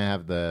we're going to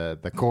have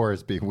the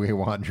chorus be, we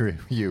want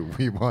you,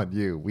 we want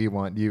you, we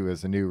want you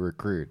as a new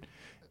recruit.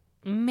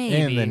 Maybe.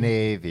 In the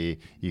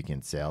Navy, you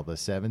can sail the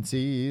 7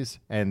 seas.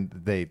 And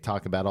they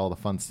talk about all the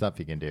fun stuff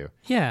you can do.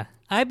 Yeah.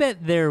 I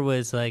bet there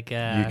was like...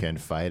 you can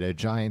fight a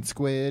giant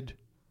squid.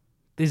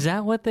 Is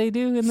that what they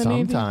do in the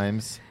Navy?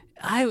 Sometimes.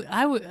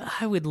 I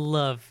would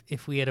love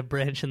if we had a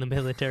branch in the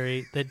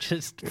military that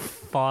just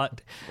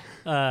fought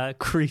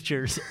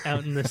creatures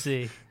out in the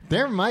sea.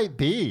 There might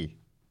be.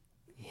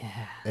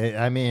 Yeah.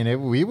 I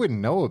mean, we wouldn't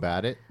know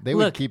about it. They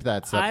would keep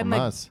that stuff from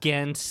us. I'm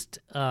against...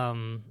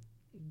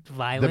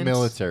 violence. The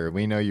military.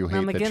 We know you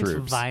hate the troops. I'm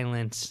against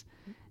violence,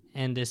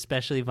 and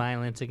especially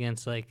violence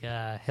against like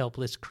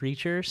helpless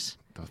creatures.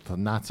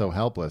 Not so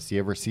helpless. You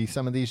ever see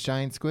some of these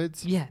giant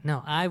squids? Yeah,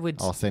 no, I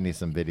would. I'll send you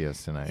some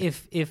videos tonight.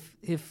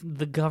 If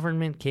the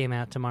government came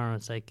out tomorrow,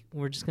 it's like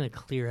we're just gonna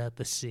clear out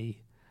the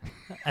sea.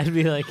 I'd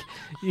be like,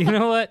 you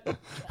know what?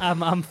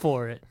 I'm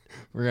for it.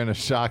 We're gonna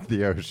shock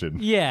the ocean.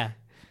 Yeah.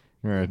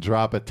 We're gonna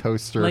drop a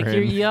toaster like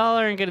in. Y'all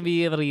aren't gonna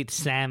be able to eat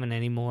salmon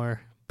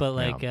anymore. But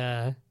like,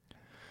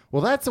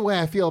 well, that's the way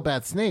I feel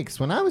about snakes.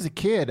 When I was a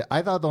kid,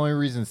 I thought the only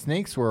reason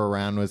snakes were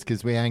around was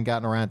because we hadn't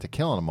gotten around to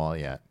killing them all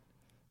yet.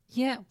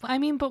 Yeah, I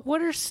mean, but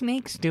what are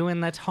snakes doing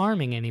that's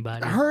harming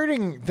anybody?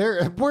 Hurting.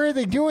 What are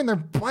they doing? They're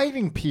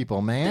biting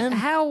people, man.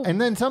 How?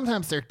 And then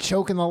sometimes they're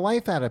choking the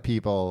life out of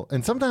people,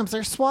 and sometimes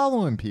they're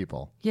swallowing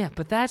people. Yeah,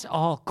 but that's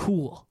all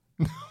cool.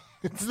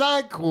 It's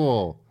not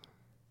cool.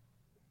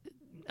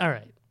 All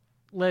right,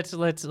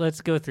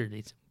 let's go through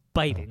these.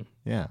 Biting,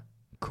 Yeah.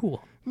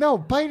 cool. No,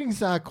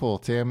 biting's not cool,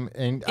 Tim.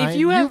 And If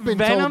you have you've been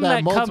venom told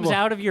that multiple... comes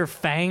out of your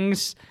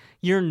fangs,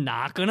 you're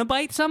not gonna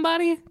bite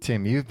somebody?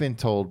 Tim, you've been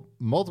told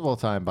multiple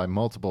times by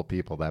multiple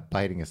people that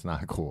biting is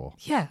not cool.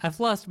 Yeah, I've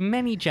lost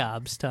many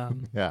jobs,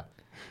 Tom. Yeah.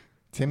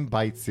 Tim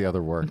bites the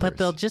other workers. But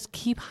they'll just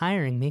keep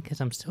hiring me because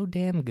I'm so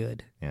damn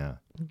good. Yeah.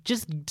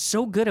 Just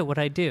so good at what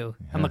I do.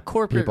 I'm a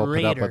corporate People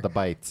raider. put up with the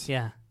bites.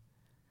 Yeah.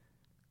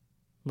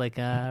 Like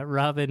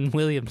Robin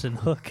Williams and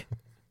Hook.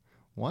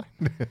 What?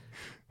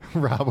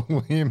 Robin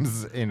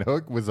Williams in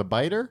Hook was a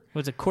biter?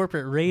 Was a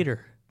corporate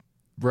raider.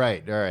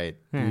 Right, all right.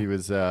 He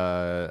was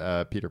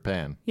Peter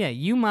Pan. Yeah,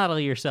 you model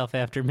yourself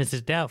after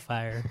Mrs.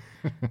 Doubtfire.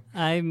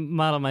 I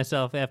model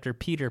myself after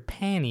Peter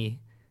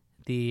Panny,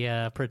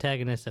 the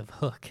protagonist of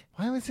Hook.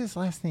 Why was his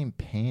last name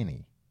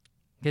Panny?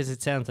 Because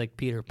it sounds like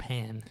Peter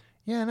Pan.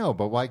 Yeah, no,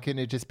 but why couldn't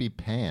it just be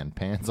Pan?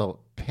 Pan.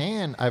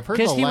 I've heard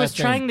the Because he was last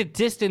name. trying to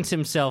distance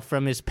himself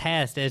from his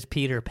past as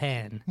Peter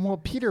Pan. Well,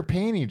 Peter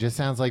Panny just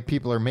sounds like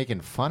people are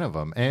making fun of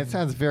him, and it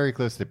sounds very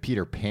close to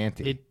Peter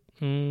Panty.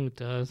 It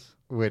does.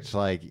 Which,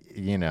 like,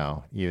 you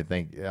would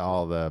think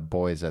all the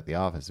boys at the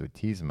office would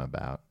tease him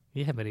about.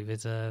 Yeah, but he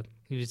was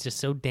just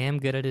so damn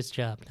good at his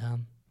job,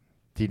 Tom.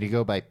 Did he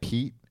go by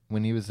Pete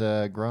when he was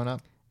grown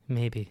up?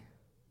 Maybe.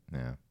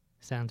 Yeah.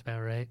 Sounds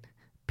about right.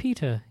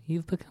 Peter,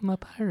 you've become a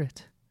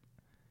pirate.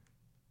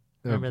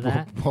 Remember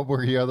that? What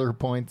were your other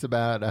points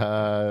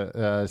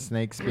about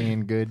snakes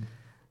being good?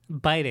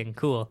 Biting,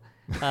 cool.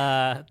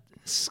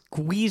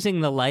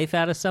 Squeezing the life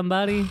out of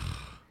somebody.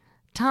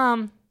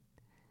 Tom,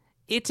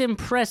 it's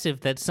impressive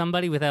that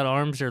somebody without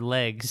arms or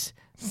legs.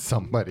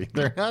 Somebody.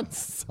 They're not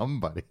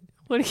somebody.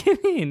 What do you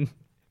mean?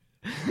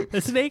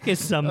 A snake is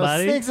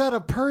somebody. A snake's not a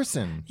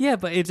person. Yeah,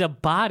 but it's a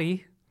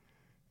body.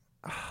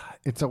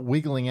 It's a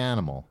wiggling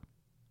animal.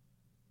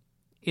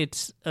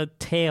 It's a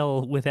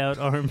tail without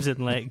arms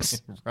and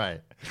legs. Right.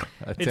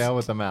 A tail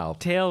with a mouth.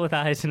 Tail with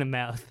eyes and a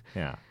mouth.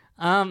 Yeah.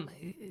 I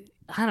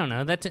don't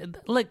know.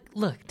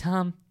 Look,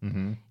 Tom.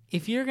 Mm-hmm.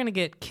 If you're gonna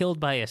get killed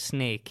by a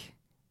snake,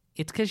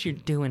 it's because you're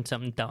doing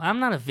something dumb. I'm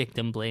not a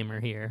victim blamer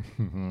here,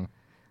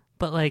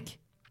 but like,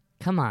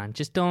 come on,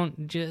 just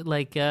don't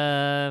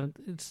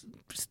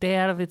stay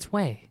out of its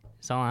way.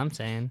 That's all I'm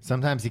saying.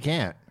 Sometimes you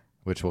can't,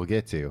 which we'll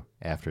get to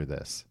after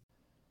this.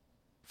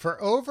 For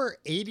over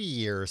 80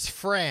 years,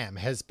 Fram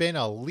has been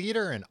a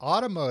leader in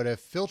automotive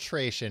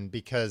filtration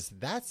because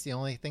that's the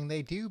only thing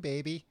they do,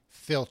 baby.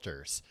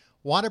 Filters.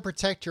 Want to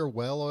protect your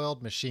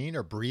well-oiled machine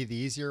or breathe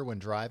easier when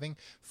driving?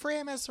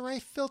 Fram has the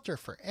right filter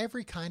for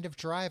every kind of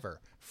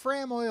driver.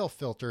 Fram oil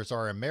filters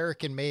are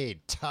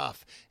American-made,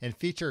 tough, and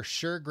feature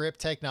sure grip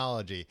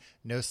technology.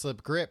 No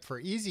slip grip for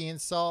easy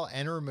install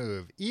and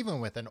remove, even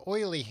with an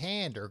oily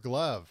hand or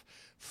glove.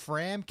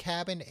 Fram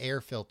cabin air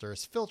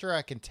filters filter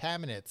out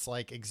contaminants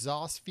like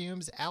exhaust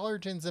fumes,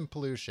 allergens, and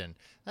pollution.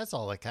 That's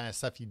all the kind of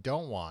stuff you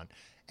don't want.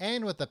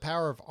 And with the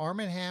power of Arm &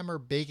 Hammer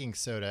baking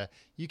soda,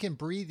 you can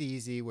breathe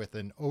easy with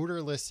an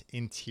odorless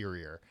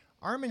interior.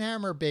 Arm &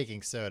 Hammer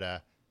baking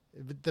soda,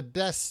 the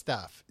best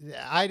stuff.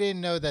 I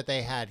didn't know that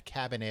they had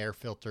cabin air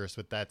filters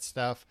with that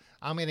stuff.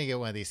 I'm going to get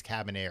one of these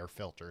cabin air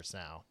filters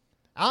now.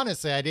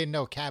 Honestly, I didn't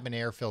know cabin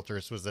air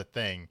filters was a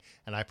thing,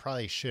 and I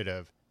probably should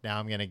have. Now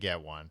I'm going to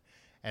get one.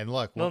 And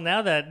look, Well,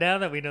 now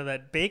that we know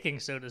that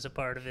baking soda is a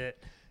part of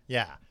it.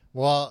 Yeah.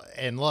 Well,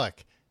 and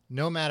look,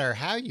 no matter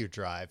how you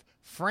drive,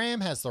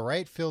 Fram has the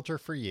right filter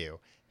for you.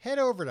 Head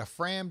over to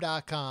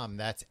fram.com,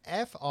 that's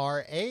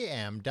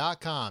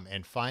FRAM.com,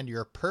 and find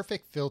your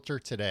perfect filter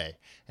today.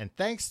 And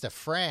thanks to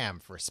Fram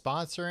for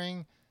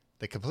sponsoring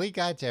The Complete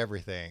Guide to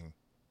Everything.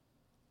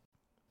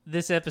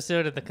 This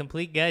episode of The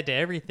Complete Guide to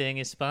Everything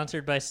is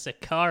sponsored by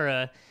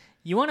Sakara.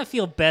 You want to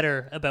feel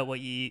better about what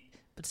you eat,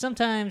 but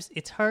sometimes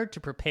it's hard to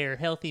prepare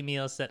healthy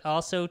meals that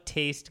also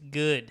taste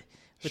good.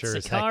 With Sure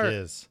as heck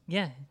is.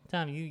 Yeah,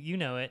 Tom, you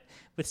know it.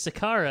 With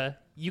Sakara,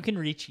 you can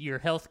reach your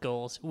health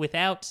goals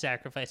without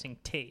sacrificing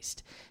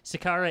taste.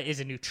 Sakara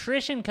is a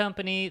nutrition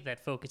company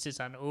that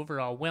focuses on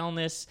overall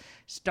wellness,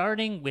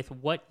 starting with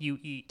what you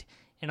eat.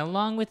 And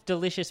along with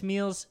delicious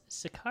meals,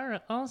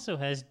 Sakara also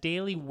has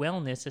daily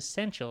wellness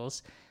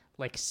essentials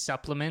like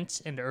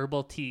supplements and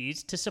herbal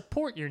teas to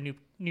support your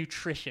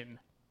nutrition.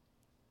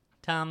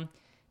 Tom,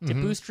 to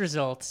boost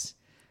results,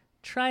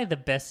 try the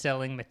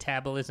best-selling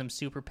Metabolism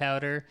Super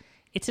Powder.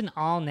 It's an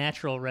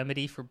all-natural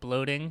remedy for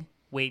bloating,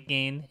 weight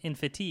gain, and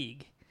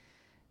fatigue.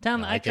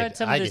 Tom, I tried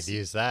some of this. I could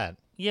use that.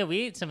 Yeah,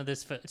 we ate some of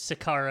this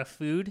Sakara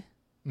food.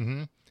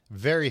 Mm-hmm.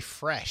 Very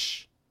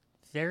fresh.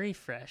 Very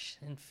fresh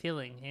and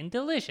filling and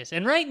delicious.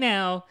 And right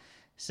now,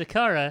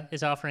 Sakara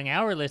is offering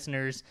our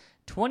listeners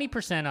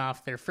 20%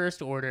 off their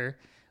first order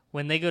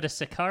when they go to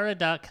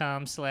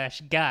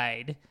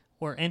sakara.com/guide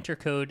or enter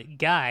code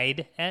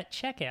GUIDE at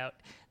checkout.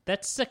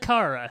 That's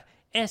Sakara,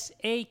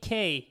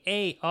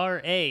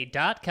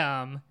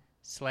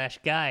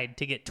 sakara.com/guide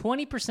to get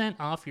 20%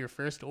 off your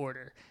first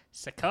order.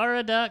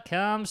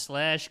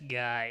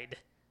 sakara.com/guide.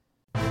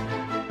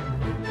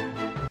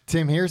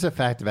 Tim, here's a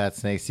fact about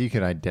snakes you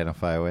can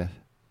identify with.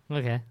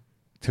 Okay.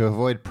 To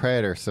avoid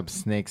predators, some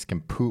snakes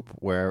can poop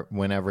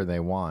whenever they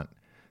want.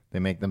 They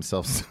make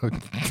themselves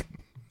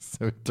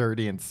so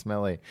dirty and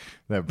smelly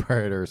that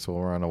predators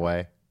will run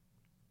away.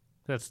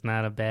 That's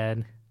not a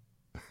bad...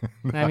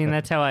 I mean,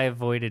 that's how I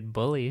avoided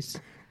bullies.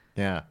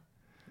 Yeah.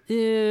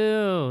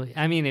 Ew.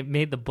 I mean, it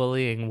made the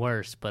bullying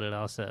worse, but it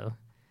also,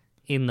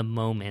 in the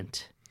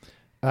moment.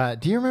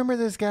 Do you remember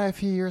this guy a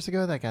few years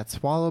ago that got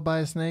swallowed by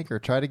a snake or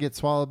tried to get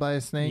swallowed by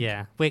a snake?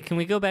 Yeah. Wait, can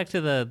we go back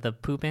to the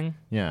pooping?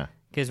 Yeah.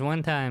 Because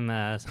one time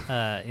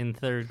in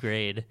third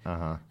grade,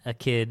 a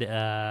kid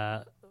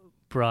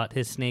brought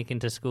his snake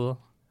into school.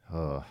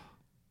 Oh.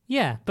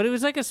 Yeah, but it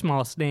was like a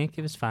small snake.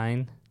 It was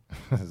fine.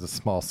 It was a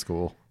small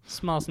school.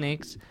 Small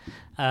snakes.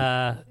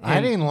 I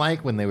didn't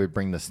like when they would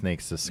bring the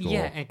snakes to school.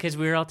 Yeah, because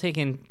we were all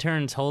taking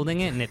turns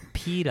holding it, and it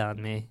peed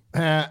on me.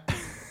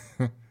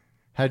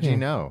 How'd you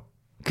know?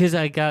 Because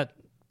I got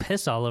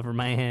piss all over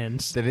my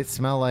hands. Did it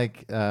smell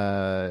like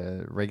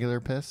regular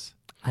piss?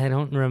 I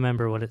don't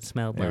remember what it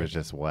smelled like. It was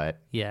just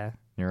wet. Yeah.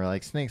 You were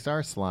like, snakes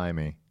are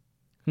slimy.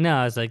 No,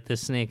 I was like,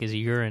 this snake is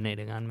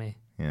urinating on me.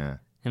 Yeah.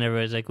 And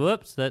everybody's like,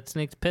 whoops, that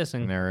snake's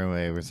pissing. And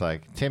everybody was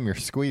like, Tim, you're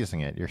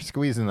squeezing it. You're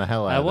squeezing the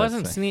hell out of it. I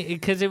wasn't sneaking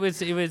because it was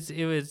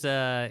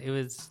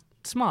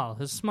small. It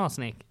was a small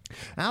snake.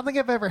 I don't think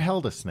I've ever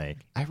held a snake.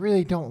 I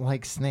really don't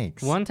like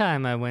snakes. One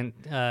time I went,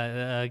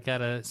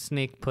 got a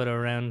snake put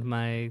around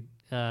my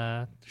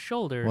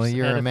shoulders. Well,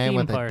 you're at a man theme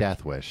with park. a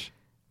death wish.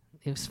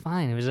 It was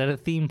fine. It was at a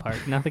theme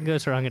park. Nothing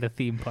goes wrong at a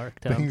theme park,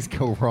 Tom. Things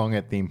go wrong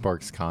at theme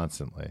parks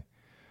constantly.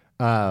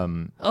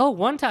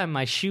 One time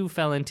my shoe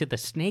fell into the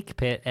snake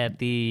pit at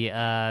the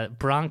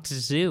Bronx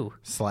Zoo.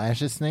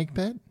 Slash a snake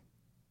pit?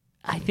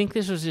 I think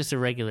this was just a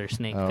regular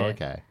snake Oh,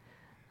 pit. okay.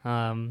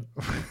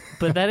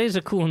 But that is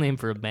a cool name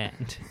for a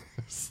band.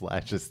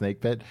 Slash a snake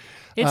pit.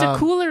 It's a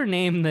cooler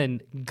name than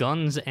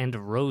Guns and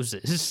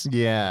Roses.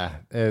 Yeah.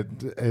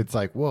 It's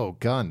like, whoa,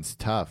 guns,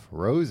 tough.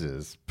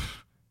 Roses.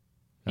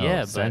 Oh,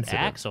 yeah, sensitive.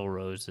 but Axl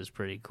Rose is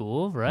pretty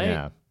cool, right?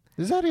 Yeah.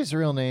 Is that his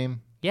real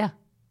name? Yeah.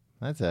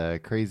 That's a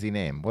crazy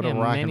name. What Yeah, a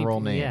rock and roll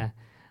name. Yeah.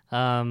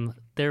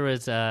 There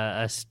was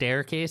a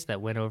staircase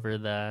that went over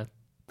the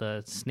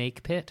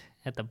snake pit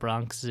at the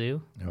Bronx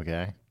Zoo.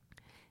 Okay.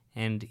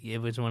 And it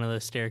was one of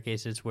those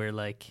staircases where,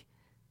 like,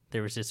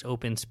 there was this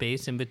open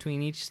space in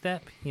between each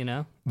step, you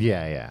know?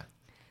 Yeah, yeah.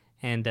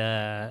 And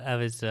I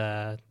was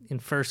in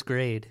first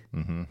grade.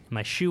 Mm-hmm.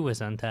 My shoe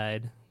was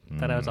untied.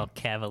 Thought I was all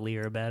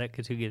cavalier about it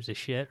because who gives a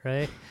shit,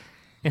 right?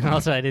 And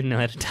also, I didn't know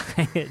how to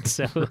tie it,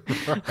 so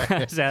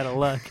I was out of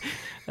luck.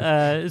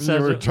 So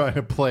you were trying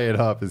to play it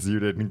up as you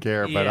didn't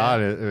care, but Yeah.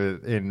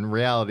 in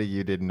reality,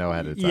 you didn't know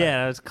how to tie it.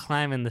 Yeah, I was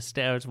climbing the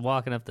stairs. I was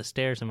walking up the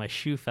stairs, and my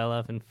shoe fell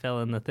off and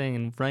fell in the thing,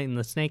 and right in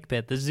the snake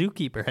pit. The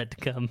zookeeper had to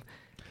come.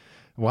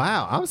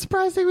 Wow, I'm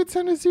surprised they would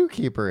send a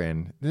zookeeper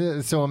in.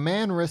 So a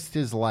man risked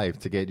his life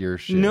to get your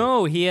shit.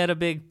 No, he had a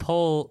big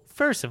pole.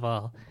 First of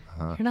all,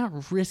 you're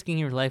not risking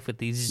your life with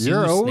these zoo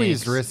You're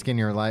always snakes. risking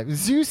your life.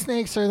 Zoo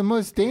snakes are the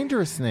most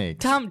dangerous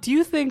snakes. Tom, do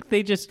you think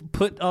they just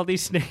put all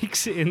these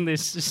snakes in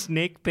this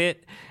snake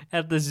pit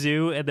at the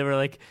zoo, and they were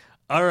like,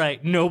 all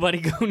right, nobody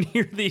go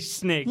near these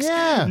snakes.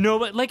 Yeah.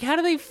 Nobody, like, how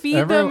do they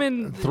feed them?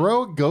 And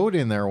throw a goat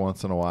in there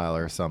once in a while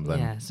or something.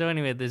 yeah. So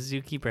anyway, the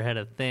zookeeper had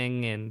a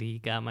thing, and he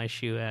got my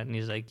shoe out, and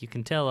he's like, "You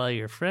can tell all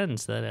your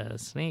friends that a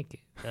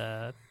snake,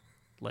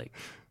 like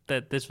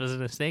that this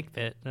wasn't a snake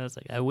pit." And I was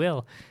like, "I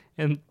will."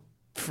 And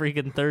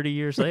freaking 30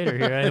 years later,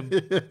 here I am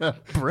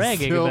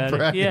bragging Still about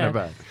bragging it. Yeah.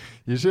 about it.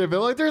 You should have been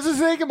like, "There's a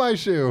snake in my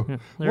shoe.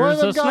 One of There's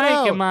them a got snake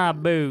out." in my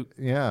boot.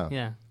 Yeah.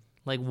 Yeah,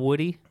 like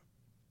Woody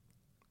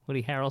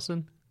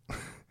Harrelson.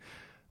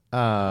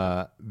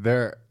 God,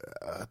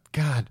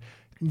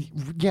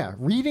 yeah.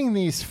 Reading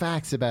these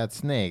facts about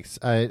snakes,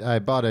 I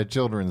bought a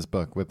children's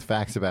book with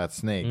facts about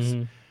snakes.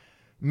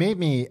 Made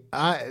me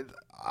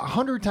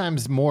 100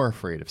 times more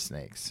afraid of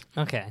snakes.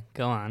 Okay,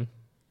 go on.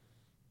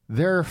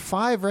 There are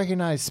 5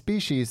 recognized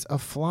species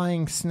of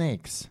flying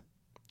snakes.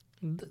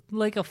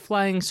 Like a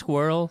flying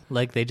squirrel,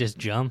 like they just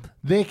jump.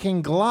 They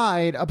can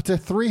glide up to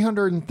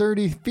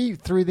 330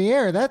 feet through the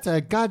air. That's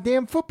a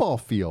goddamn football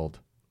field.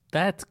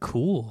 That's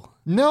cool.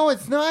 No,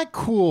 it's not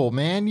cool,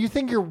 man. You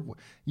think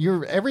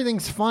you're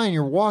everything's fine.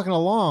 You're walking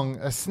along.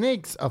 A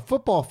snake's a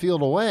football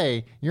field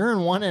away. You're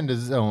in one end of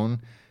the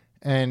zone,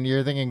 and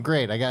you're thinking,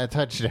 "Great, I got a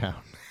touchdown."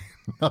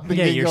 Nothing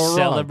Yeah, can you're go wrong.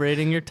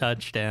 celebrating your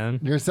touchdown.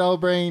 You're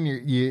celebrating.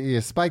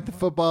 You spike the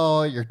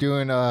football. You're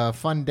doing a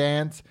fun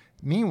dance.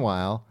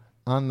 Meanwhile,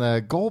 on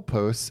the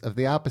goalposts of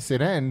the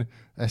opposite end,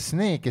 a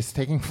snake is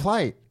taking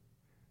flight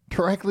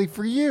directly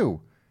for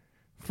you,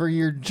 for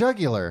your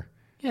jugular.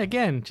 Yeah,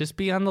 again, just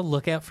be on the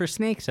lookout for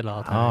snakes at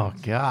all times.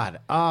 Oh, God.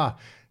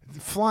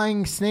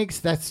 Flying snakes,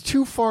 that's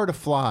too far to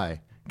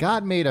fly.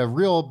 God made a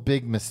real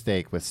big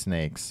mistake with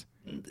snakes.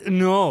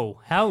 No,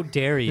 how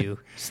dare you?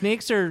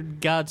 Snakes are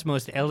God's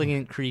most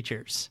elegant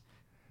creatures.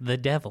 the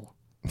devil.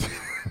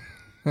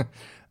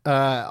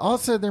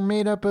 Also, they're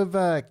made up of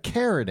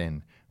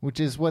keratin, which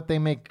is what they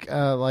make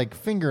like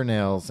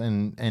fingernails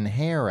and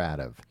hair out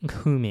of.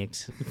 Who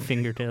makes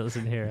fingernails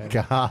and hair out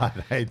of?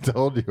 God, I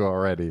told you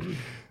already.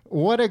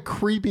 What a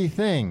creepy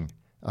thing.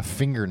 A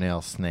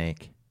fingernail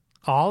snake.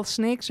 All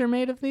snakes are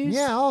made of these?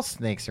 Yeah, all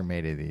snakes are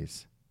made of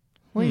these.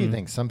 What do you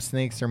think? Some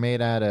snakes are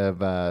made out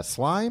of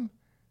slime?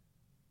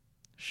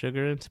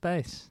 Sugar and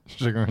spice.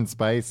 Sugar and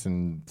spice,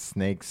 and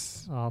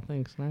snakes. All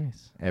things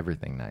nice.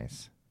 Everything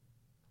nice.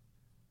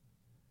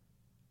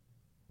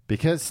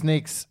 Because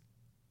snakes'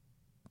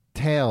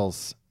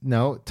 tongues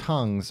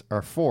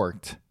are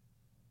forked,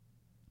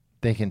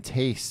 they can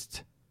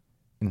taste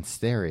in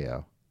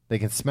stereo. They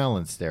can smell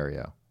in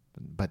stereo,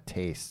 but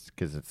taste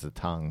because it's a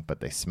tongue. But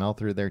they smell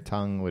through their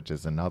tongue, which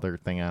is another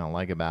thing I don't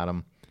like about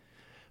them.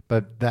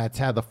 But that's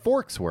how the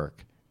forks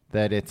work.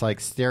 That it's like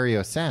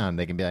stereo sound.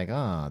 They can be like,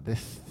 oh,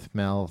 this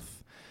smells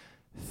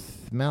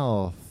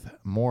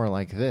more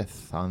like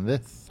this on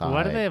this side.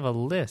 Why do they have a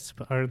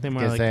lisp? Aren't they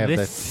more like,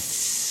 this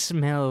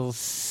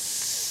smells...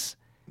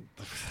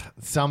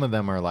 Some of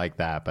them are like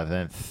that, but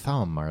then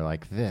some are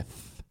like this.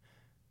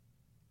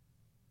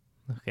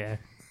 Okay.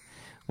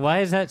 Why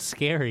is that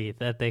scary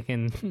that they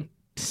can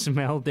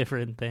smell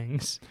different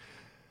things?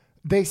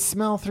 They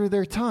smell through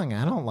their tongue.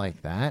 I don't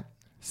like that.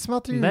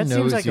 Smell through your nose,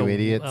 seems like you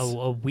idiots.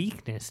 A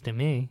weakness to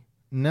me.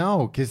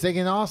 No, because they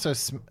can also...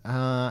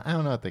 I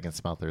don't know if they can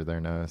smell through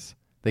their nose.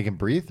 They can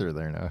breathe through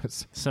their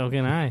nose. So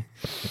can I.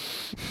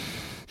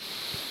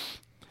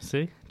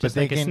 See? Just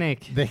like a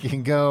snake. They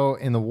can go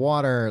in the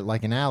water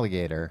like an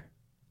alligator,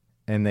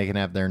 and they can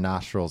have their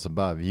nostrils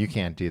above. You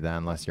can't do that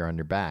unless you're on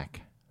your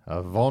back.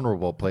 A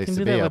vulnerable place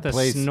to be. With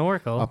a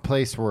snorkel. A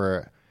place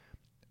where...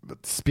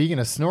 Speaking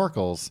of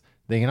snorkels...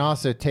 They can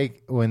also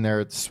take, when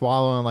they're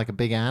swallowing like a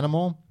big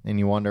animal, and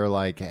you wonder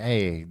like,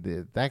 hey,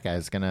 that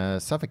guy's going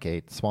to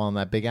suffocate swallowing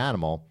that big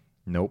animal.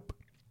 Nope.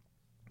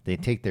 They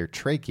take their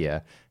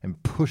trachea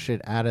and push it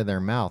out of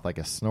their mouth like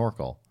a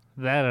snorkel.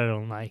 That I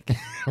don't like.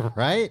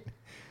 Right?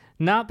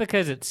 Not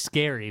because it's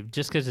scary,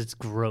 just because it's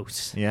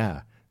gross.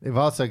 Yeah. They've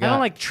also got... I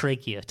don't like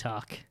trachea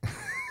talk.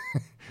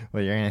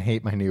 Well, you're going to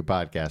hate my new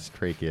podcast,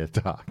 Trachea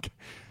Talk.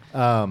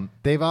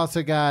 They've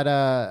also got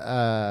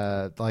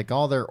like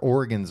all their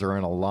organs are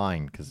in a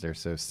line because they're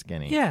so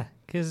skinny. Yeah,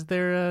 because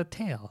they're a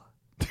tail.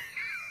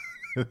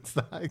 It's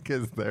not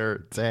because they're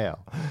a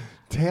tail.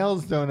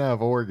 Tails don't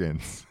have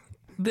organs.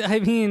 I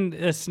mean,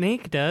 a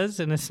snake does,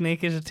 and a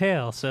snake is a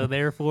tail, so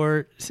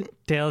therefore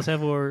tails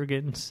have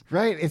organs.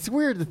 Right. It's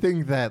weird to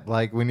think that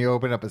like when you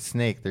open up a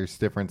snake, there's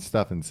different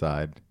stuff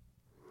inside.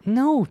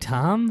 No,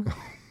 Tom.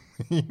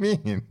 What do you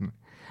mean?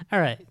 All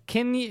right.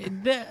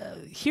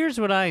 Here's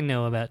what I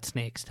know about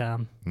snakes,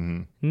 Tom.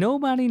 Mm-hmm.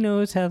 Nobody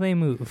knows how they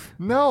move.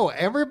 No,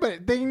 everybody,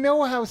 they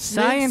know how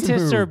snakes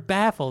Scientists move. are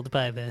baffled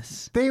by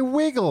this. They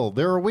wiggle.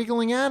 They're a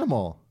wiggling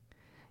animal.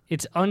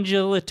 It's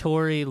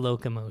undulatory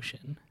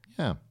locomotion.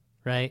 Yeah.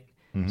 Right?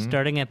 Mm-hmm.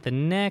 Starting at the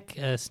neck,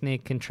 a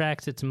snake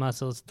contracts its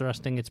muscles,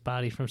 thrusting its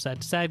body from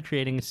side to side,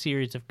 creating a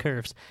series of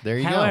curves. There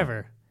you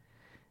However,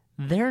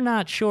 they're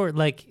not sure.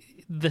 Like,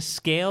 the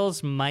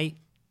scales might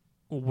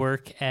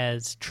work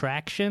as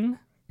traction.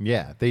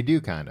 Yeah, they do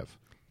kind of.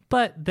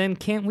 But then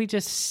can't we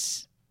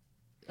just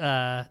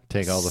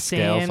take all the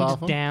scales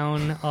off them?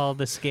 Down all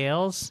the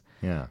scales?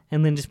 Yeah.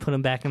 And then just put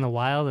them back in the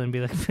wild and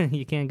be like,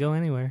 you can't go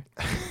anywhere.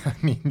 I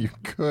mean, you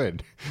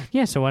could.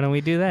 Yeah, so why don't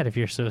we do that if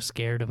you're so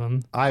scared of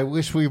them? I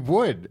wish we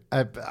would.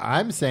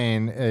 I'm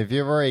saying if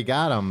you've already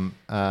got them,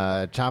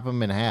 chop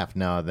them in half.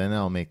 No, then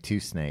they'll make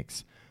two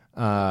snakes.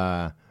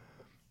 Put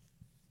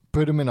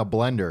them in a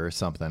blender or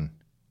something.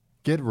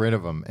 Get rid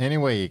of them any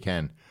way you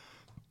can.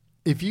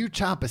 If you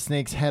chop a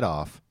snake's head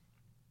off,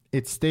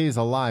 it stays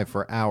alive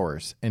for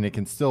hours, and it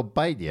can still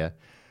bite you.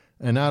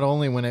 And not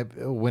only when it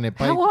bites.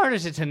 How hard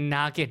is it to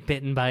not get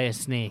bitten by a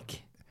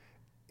snake?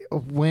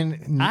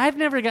 I've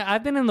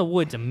been in the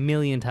woods a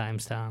million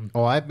times, Tom.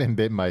 Oh, I've been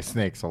bitten by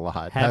snakes a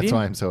lot. Have That's you?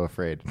 why I'm so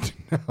afraid.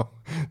 No,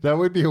 that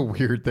would be a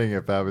weird thing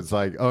if I was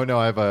like, oh no,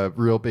 I have a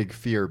real big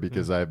fear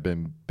because I've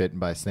been bitten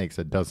by snakes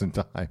a dozen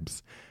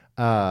times.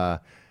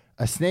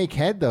 A snake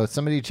head, though,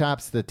 somebody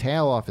chops the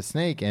tail off a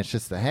snake and it's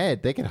just the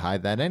head, they could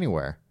hide that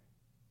anywhere.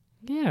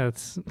 Yeah,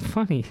 it's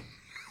funny.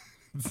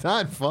 It's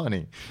not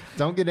funny.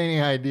 Don't get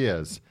any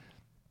ideas.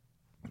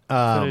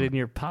 Put it in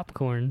your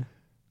popcorn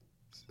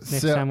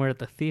next time we're at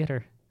the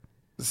theater.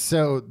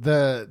 So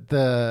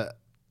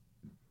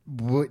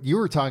what you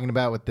were talking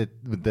about with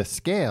the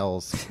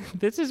scales.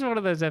 This is one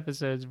of those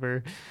episodes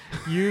where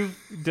you've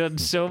done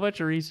so much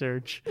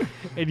research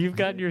and you've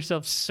gotten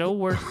yourself so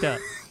worked up.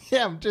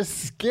 Yeah, I'm just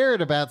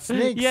scared about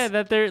snakes. Yeah,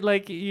 that they're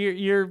like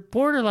you're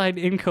borderline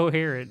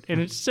incoherent,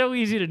 and it's so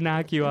easy to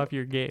knock you off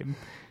your game.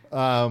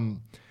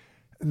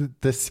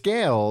 The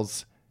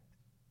scales,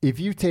 if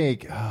you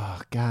take, oh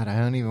God, I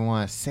don't even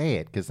want to say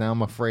it because now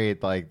I'm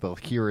afraid like they'll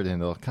hear it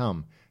and they'll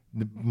come.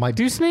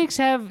 Do snakes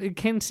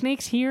can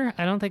snakes hear?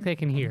 I don't think they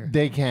can hear.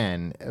 They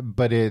can,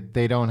 but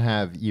they don't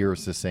have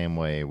ears the same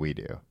way we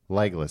do.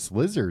 Legless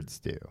lizards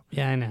do.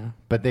 Yeah, I know.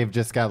 But they've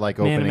just got like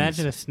Man, openings.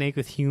 imagine a snake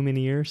with human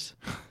ears.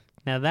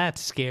 Now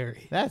that's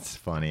scary. That's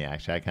funny,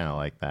 actually. I kind of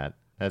like that.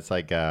 That's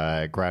like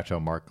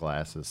Groucho Marx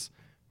glasses,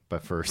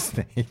 but for a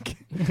snake.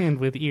 And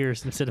with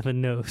ears instead of a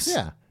nose.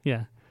 Yeah.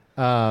 Yeah.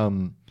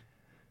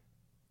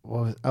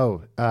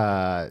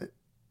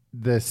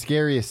 The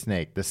scariest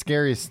snake. The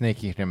scariest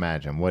snake you can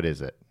imagine. What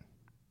is it?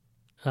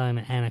 An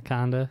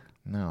anaconda.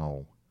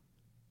 No.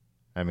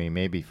 I mean,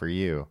 maybe for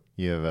you.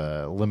 You have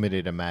a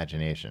limited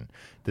imagination.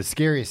 The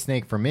scariest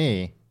snake for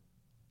me,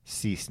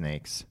 sea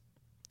snakes.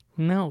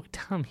 No,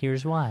 Tom,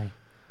 here's why.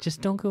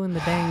 Just don't go in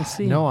the dang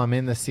sea. No, I'm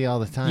in the sea all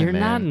the time, You're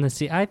man. not in the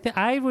sea.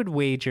 I would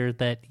wager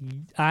that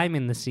I'm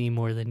in the sea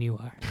more than you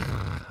are.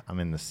 I'm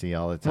in the sea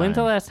all the time. When's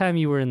the last time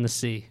you were in the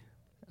sea?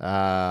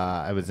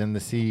 I was in the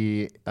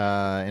sea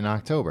in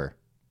October.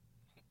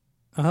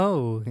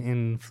 Oh,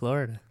 in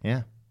Florida.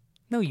 Yeah.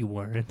 No, you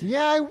weren't.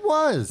 Yeah, I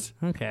was.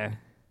 Okay.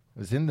 I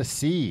was in the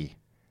sea,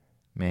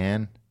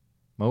 man.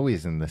 I'm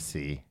always in the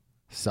sea.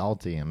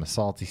 Salty. I'm a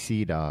salty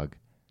sea dog.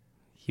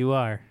 You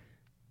are.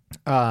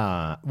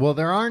 Well,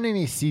 there aren't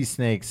any sea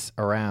snakes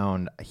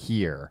around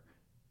here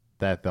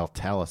that they'll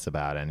tell us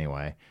about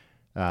anyway.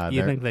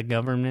 You think the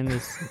government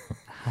is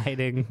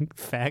hiding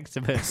facts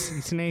about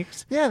sea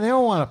snakes? Yeah, they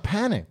don't want to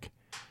panic.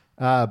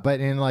 But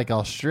in like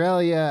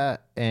Australia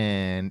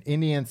and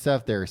India and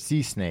stuff, there are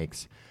sea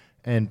snakes.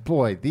 And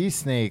boy, these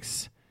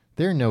snakes,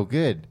 they're no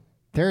good.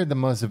 They're the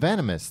most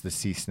venomous, the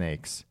sea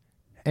snakes.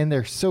 And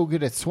they're so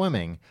good at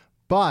swimming.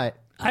 But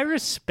I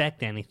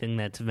respect anything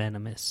that's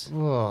venomous.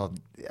 well,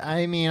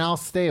 I mean, I'll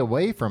stay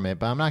away from it,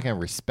 but I'm not going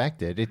to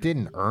respect it. It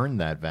didn't earn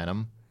that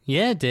venom.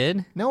 Yeah, it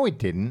did. No, it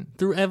didn't.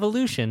 Through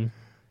evolution.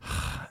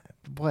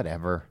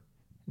 Whatever.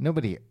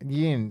 You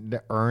didn't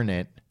earn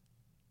it.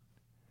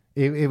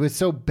 It was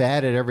so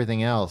bad at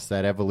everything else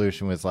that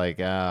evolution was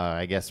like,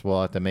 I guess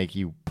we'll have to make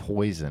you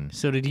poison.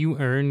 So did you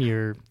earn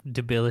your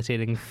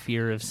debilitating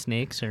fear of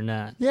snakes or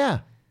not? Yeah.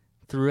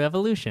 Through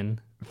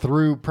evolution.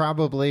 Through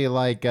probably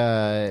like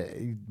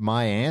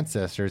my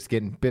ancestors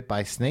getting bit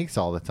by snakes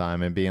all the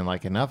time and being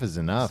like, enough is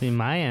enough. See,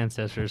 my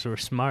ancestors were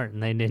smart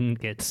and they didn't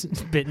get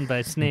bitten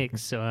by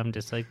snakes, so I'm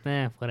just like,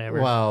 whatever.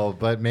 Well,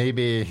 but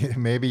maybe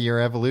your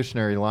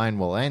evolutionary line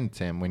will end,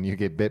 Tim, when you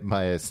get bitten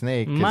by a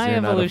snake. 'Cause My you're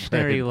not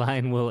evolutionary afraid.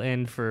 line will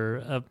end for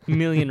a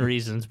million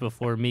reasons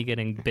before me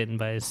getting bitten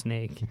by a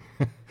snake.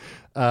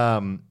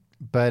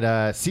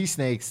 But sea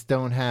snakes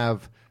don't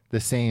have the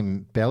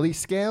same belly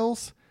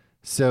scales,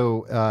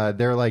 so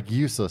they're like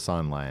useless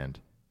on land.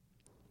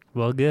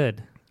 Well,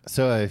 good.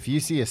 So if you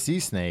see a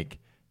sea snake,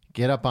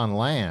 get up on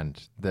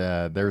land.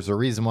 There's a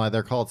reason why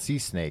they're called sea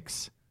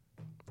snakes.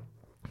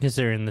 Because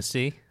they're in the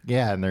sea?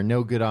 Yeah, and they're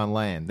no good on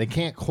land. They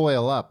can't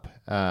coil up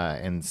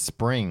and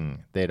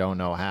spring. They don't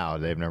know how.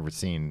 They've never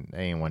seen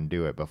anyone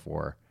do it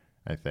before,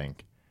 I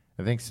think.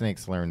 I think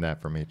snakes learn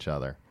that from each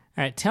other.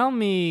 All right, tell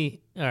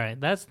me. All right,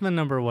 that's the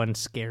number one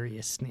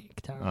scariest snake,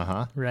 Tom.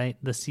 Uh-huh. Right?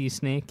 The sea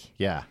snake?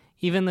 Yeah,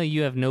 Even though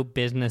you have no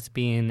business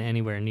being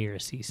anywhere near a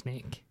sea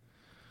snake.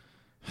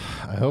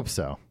 I hope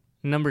so.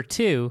 Number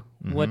two,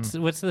 what's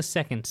the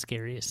second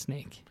scariest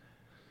snake?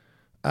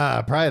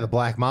 Probably the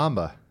black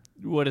mamba.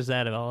 What is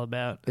that all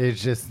about?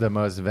 It's just the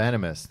most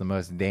venomous, the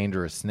most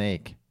dangerous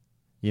snake.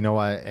 You know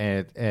what?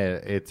 And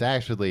it's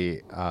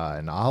actually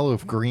an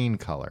olive green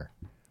color.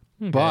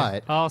 Okay.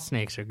 But all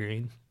snakes are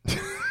green.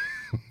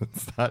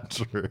 it's not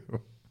true.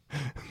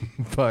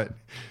 But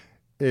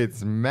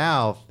its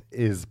mouth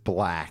is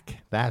black.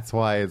 That's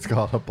why it's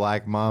called a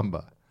black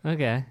mamba.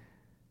 Okay.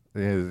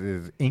 It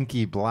is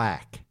inky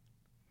black.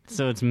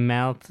 So its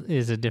mouth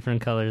is a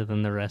different color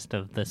than the rest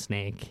of the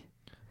snake.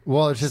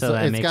 Well, it's just So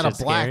that it's makes got a it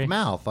black scary?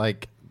 mouth.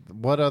 Like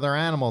what other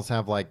animals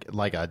have like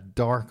a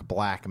dark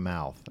black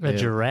mouth? A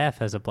giraffe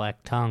has a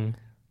black tongue.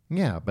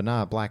 Yeah, but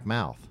not a black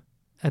mouth.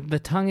 The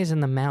tongue is in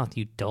the mouth,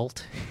 you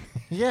dolt.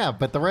 Yeah,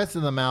 but the rest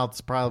of the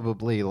mouth's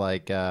probably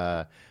like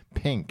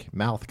pink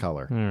mouth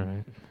color. All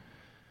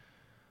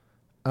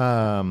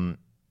right.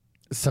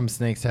 Some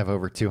snakes have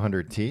over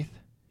 200 teeth.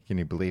 Can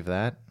you believe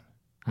that?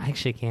 I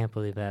actually can't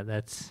believe that.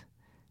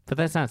 But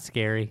that's not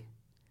scary.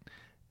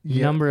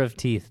 Yeah. Number of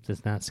teeth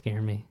does not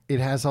scare me. It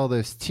has all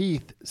those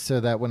teeth so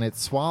that when it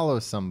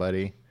swallows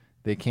somebody,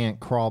 they can't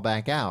crawl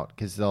back out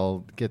because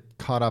they'll get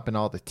caught up in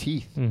all the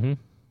teeth. Mm-hmm.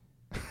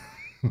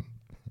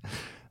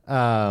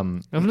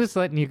 I'm just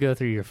letting you go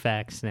through your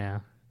facts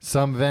now.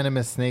 Some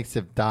venomous snakes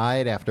have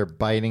died after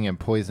biting and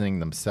poisoning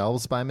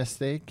themselves by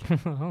mistake.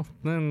 Well,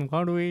 then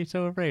what are we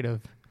so afraid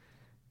of?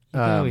 You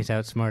can always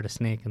outsmart a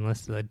snake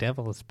unless the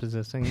devil is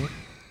possessing you.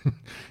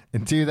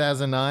 In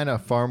 2009, a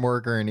farm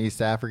worker in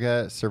East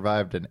Africa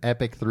survived an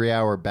epic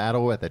 3-hour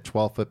battle with a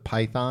 12-foot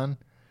python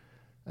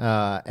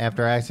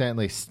after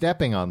accidentally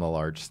stepping on the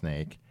large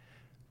snake.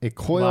 It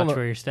coiled, Watch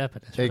where you're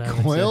stepping. Is what it I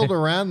would coiled say.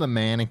 around the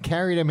man and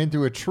carried him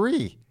into a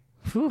tree.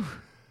 Whew.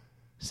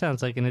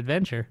 Sounds like an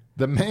adventure.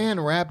 The man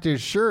wrapped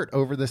his shirt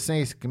over the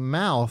snake's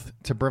mouth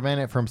to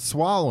prevent it from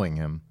swallowing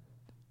him.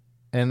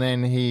 And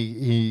then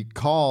he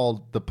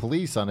called the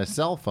police on his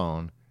cell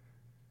phone.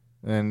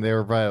 And they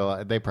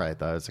probably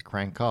thought it was a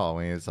crank call.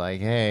 When he was like,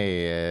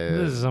 hey.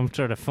 This is some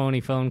sort of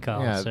phony phone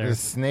call, Yeah, sir. the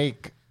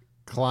snake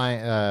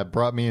client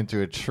brought me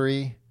into a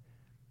tree.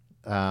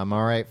 I'm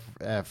all right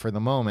for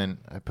the moment.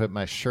 I put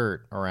my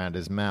shirt around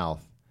his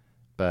mouth.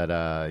 But,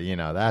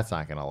 that's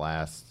not going to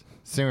last.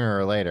 Sooner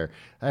or later.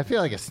 I feel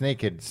like a snake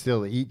could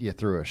still eat you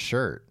through a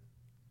shirt.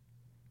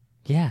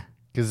 Yeah.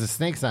 Because the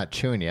snake's not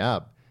chewing you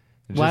up.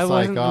 Why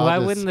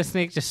wouldn't the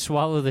snake just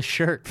swallow the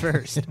shirt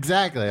first?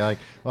 Exactly. Like,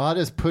 well, I'll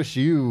just push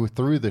you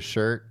through the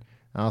shirt.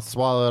 I'll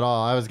swallow it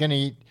all. I was going to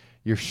eat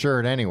your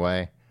shirt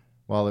anyway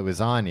while it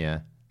was on you.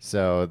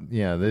 So,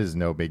 this is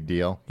no big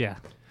deal. Yeah.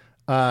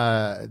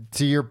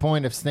 To your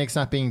point of snakes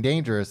not being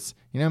dangerous,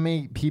 you know how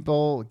many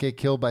people get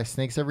killed by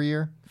snakes every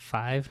year?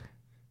 5?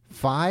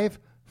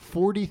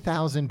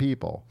 40,000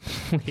 people.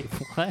 Wait,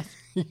 what?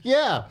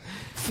 Yeah,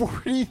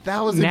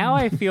 40,000. Now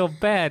I feel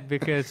bad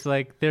because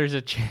there's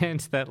a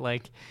chance that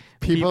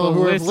people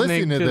who are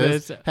listening to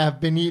this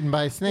have been eaten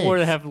by snakes, or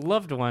have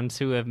loved ones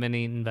who have been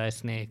eaten by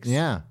snakes.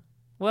 Yeah.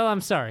 Well,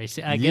 I'm sorry.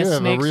 I guess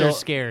snakes are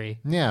scary.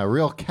 Yeah, a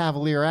real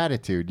cavalier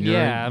attitude.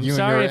 I'm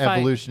sorry and your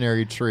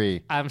evolutionary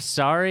tree. I'm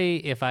sorry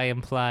if I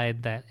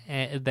implied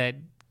that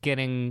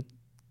getting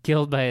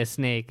killed by a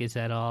snake is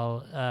at all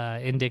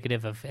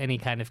indicative of any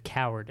kind of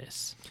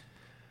cowardice.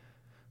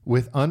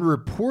 With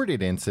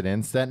unreported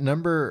incidents, that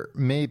number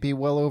may be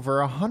well over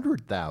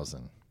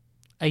 100,000.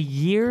 A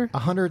year?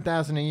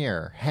 100,000 a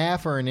year.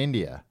 Half are in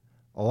India.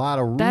 A lot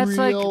of That's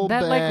real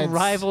bad...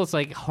 rivals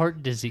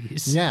heart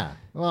disease. Yeah.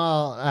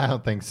 Well, I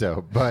don't think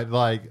so. But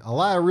a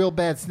lot of real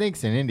bad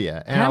snakes in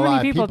India. And how a lot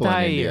many people of people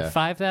die in a year? India.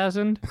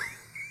 5,000?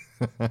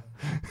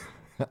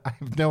 I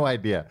have no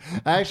idea.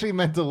 I actually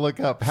meant to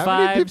look up how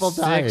many people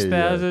die a year.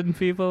 6,000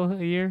 people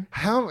a year?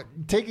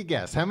 Take a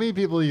guess. How many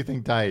people do you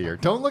think die a year?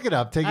 Don't look it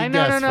up. Take a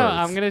guess No. first.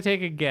 I'm going to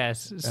take a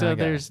guess. So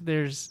Okay.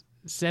 there's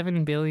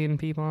 7 billion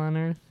people on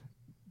Earth.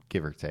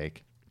 Give or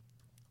take.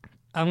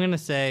 I'm going to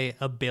say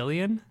 1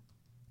 billion.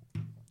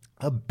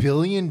 1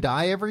 billion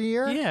die every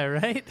year? Yeah,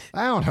 right?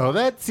 I don't know.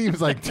 That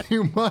seems like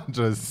too much.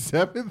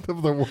 1/7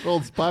 of the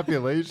world's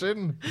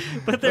population?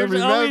 But there's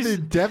that always...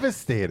 would be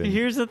devastating.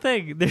 Here's the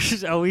thing.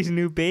 There's always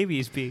new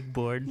babies being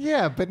born.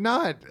 Yeah, but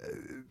not...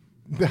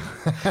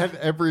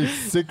 every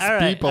 6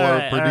 people all are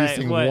right,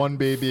 producing what, one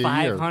baby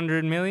a year.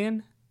 500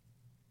 million?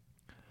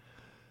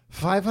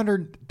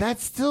 500... That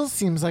still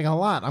seems like a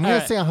lot. I'm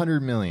going to say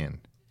 100 million.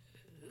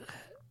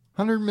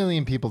 100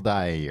 million people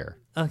die a year.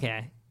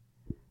 Okay.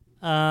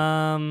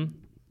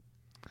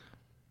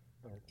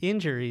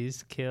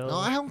 Injuries kill. No,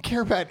 I don't care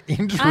about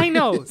injuries. I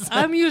know.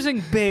 I'm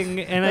using Bing,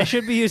 and I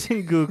should be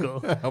using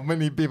Google. How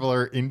many people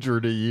are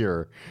injured a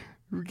year?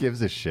 Who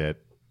gives a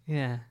shit?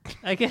 Yeah.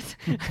 I guess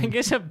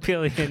 1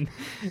 billion.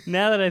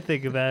 Now that I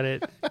think about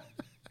it.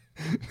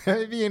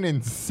 That'd be an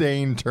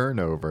insane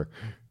turnover.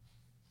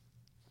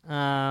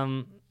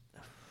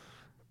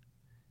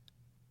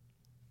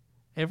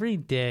 Every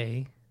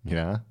day,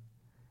 Yeah.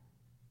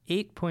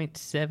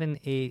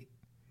 8.78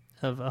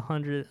 of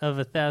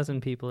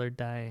 1,000 people are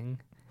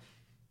dying.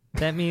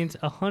 That means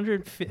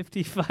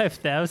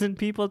 155,000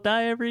 people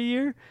die every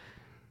year?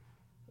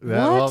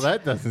 Well,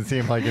 that doesn't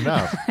seem like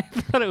enough. I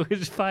thought it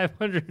was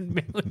 500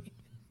 million.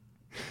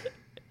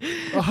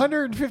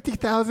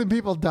 150,000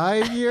 people die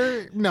a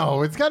year?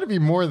 No, it's got to be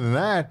more than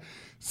that.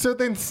 So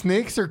then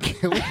snakes are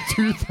killing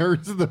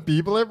 2/3 of the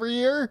people every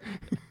year?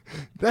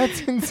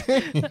 That's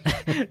insane.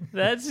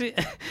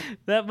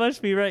 That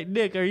must be right.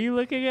 Nick, are you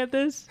looking at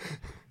this?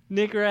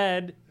 Nick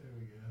Rad.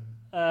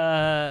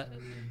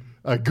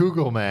 A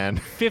Google man.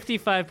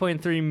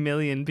 55.3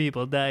 million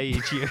people die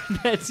each year.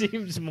 That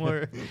seems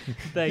more.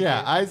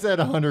 Yeah, I said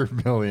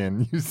 100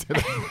 million. You said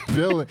a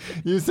billion.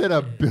 You said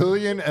 1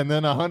 billion and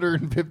then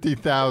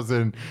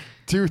 150,000,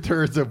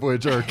 2/3 of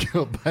which are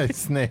killed by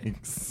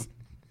snakes.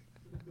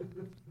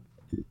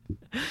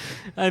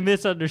 I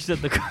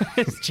misunderstood the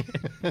question.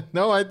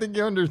 No, I think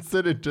you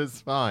understood it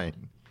just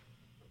fine.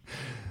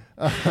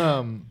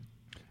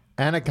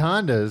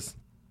 Anacondas,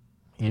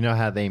 you know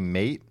how they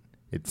mate?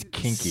 It's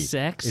kinky.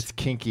 Sex? It's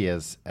kinky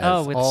as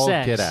with all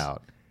sex. get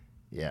out.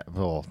 Yeah,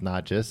 well,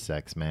 not just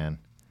sex, man.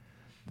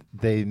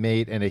 They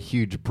mate in a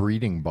huge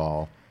breeding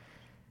ball.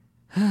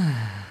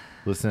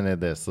 Listen to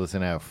this.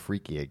 Listen how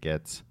freaky it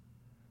gets.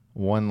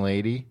 1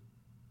 lady,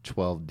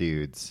 12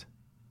 dudes.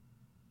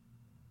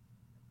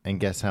 And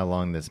guess how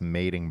long this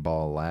mating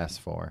ball lasts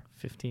for?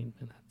 15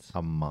 minutes.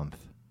 A month.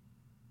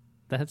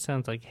 That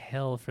sounds like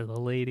hell for the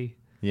lady.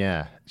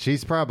 Yeah.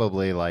 She's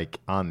probably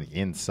on the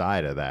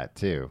inside of that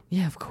too.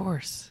 Yeah, of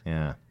course.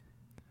 Yeah.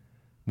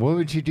 What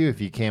would you do if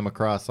you came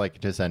across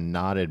just a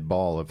knotted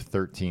ball of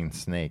 13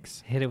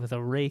 snakes? Hit it with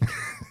a rake.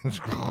 You're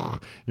just going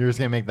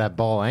to make that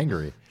ball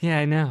angry. Yeah,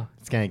 I know.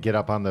 It's going to get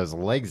up on those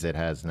legs it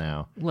has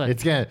now. Look.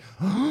 It's going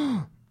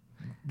to...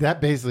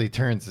 That basically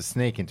turns the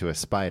snake into a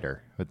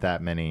spider with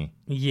that many...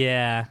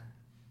 Yeah.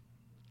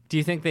 Do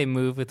you think they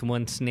move with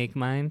one snake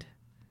mind?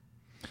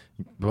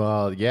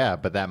 Well, yeah,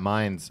 but that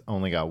mind's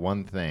only got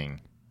one thing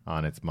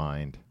on its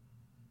mind.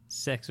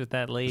 Sex with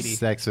that lady.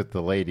 Sex with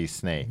the lady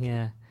snake.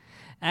 Yeah.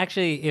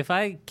 Actually, if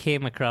I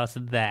came across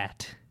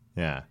that,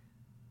 Yeah.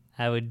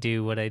 I would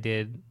do what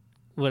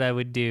I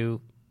would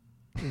do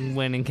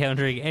when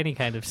encountering any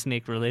kind of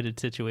snake-related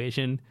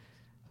situation.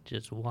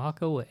 Just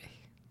walk away.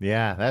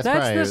 Yeah, that's the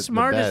probably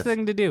smartest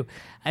thing to do.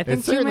 I think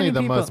it's certainly too many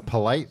the people... most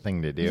polite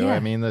thing to do. Yeah. I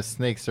mean, the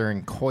snakes are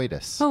in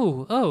coitus.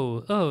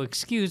 Oh,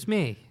 excuse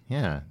me.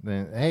 Yeah.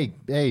 Hey,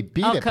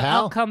 beat it,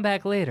 pal. I'll come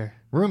back later.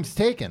 Room's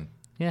taken.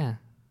 Yeah.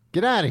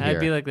 Get out of here. I'd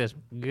be like this,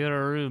 get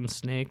a room,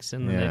 snakes,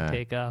 and then they'd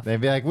take off.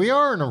 They'd be like, we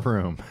are in a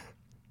room.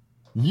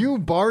 You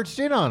barged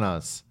in on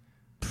us.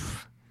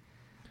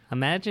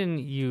 Imagine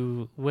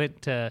you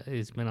went to,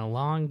 it's been a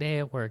long day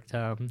at work,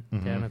 Tom,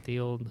 down at the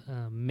old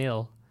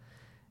mill,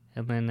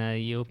 and then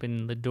you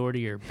open the door to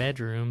your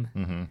bedroom,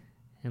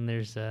 and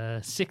there's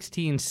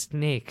 16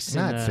 snakes.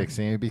 Not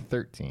 16, it'd be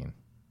 13.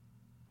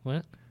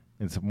 What?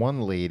 It's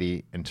one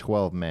lady and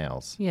 12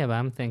 males. Yeah, but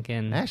I'm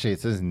thinking... Actually,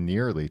 it says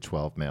nearly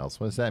 12 males.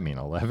 What does that mean,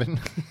 11?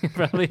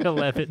 Probably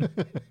 11.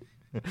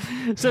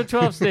 So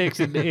 12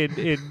 snakes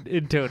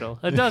in total.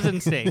 A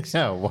dozen snakes.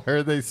 Yeah, why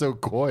are they so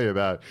coy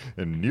about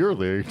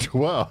nearly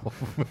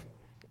 12?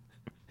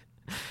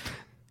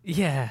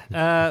 Yeah,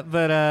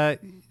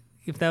 but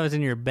if that was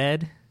in your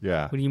bed,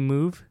 Yeah. would you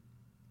move?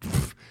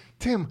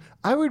 Tim,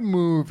 I would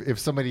move if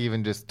somebody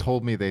even just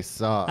told me they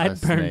saw a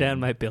I'd burn snake.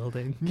 down my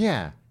building.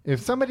 Yeah. If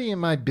somebody in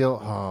my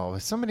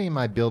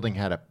building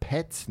had a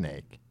pet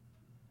snake,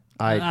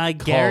 I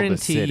call guarantee the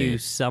city. you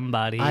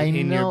somebody I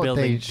in know your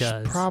building they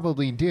does.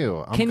 probably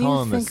do. I'm Can you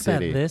calling think the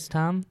city. about this,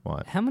 Tom?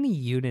 What? How many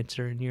units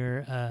are in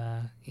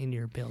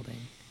your building?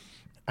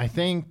 I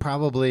think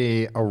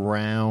probably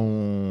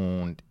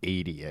around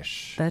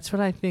 80-ish. That's what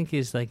I think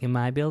is like in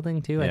my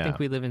building too. I Yeah. think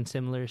we live in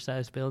similar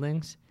sized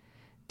buildings.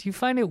 Do you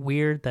find it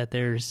weird that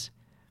it's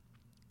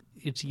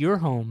your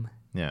home?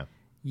 Yeah.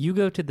 You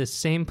go to the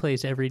same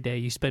place every day.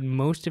 You spend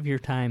most of your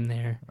time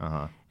there.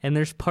 Uh-huh. And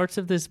there's parts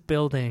of this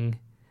building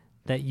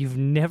that you've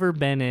never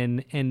been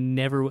in and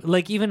never,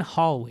 like even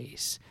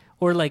hallways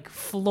or like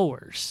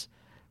floors.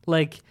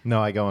 Like,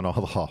 No, I go in all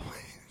the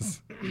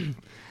hallways.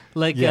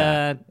 like,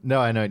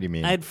 No, I know what you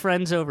mean. I had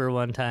friends over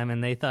one time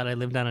and they thought I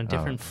lived on a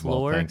different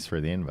floor. Well, thanks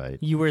for the invite.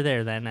 You were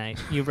there that night.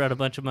 You brought a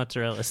bunch of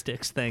mozzarella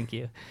sticks. Thank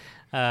you.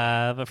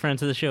 But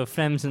friends of the show,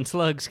 Fems and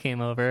Slugs,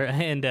 came over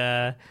and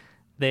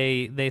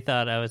they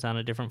thought I was on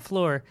a different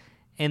floor.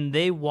 And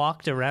they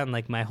walked around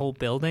like my whole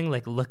building,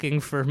 like looking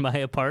for my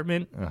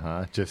apartment.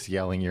 Uh-huh. Just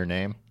yelling your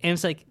name. And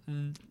it's like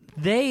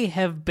they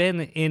have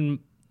been in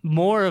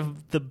more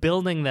of the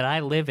building that I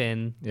live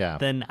in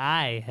than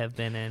I have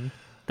been in.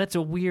 That's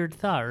a weird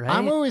thought, right?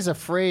 I'm always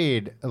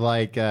afraid,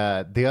 like,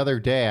 the other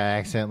day I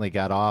accidentally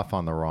got off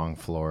on the wrong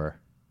floor.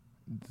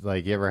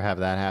 Like, you ever have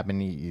that happen?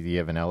 You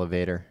have an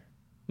elevator?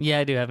 Yeah,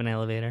 I do have an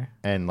elevator.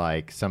 And,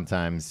 like,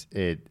 sometimes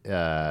it,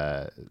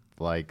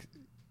 like...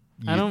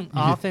 I don't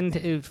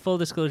often... full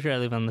disclosure, I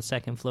live on the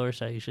second floor,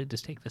 so I usually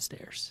just take the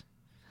stairs.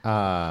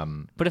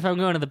 But if I'm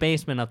going to the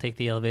basement, I'll take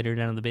the elevator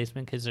down to the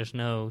basement because there's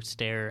no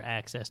stair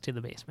access to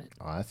the basement.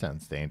 Oh, that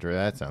sounds dangerous.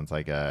 That sounds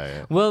like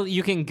a... Well,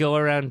 you can go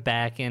around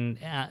back and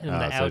the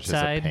outside. So it's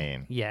just a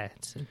pain. Yeah,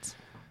 it's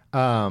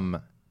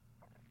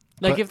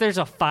but, if there's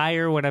a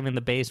fire when I'm in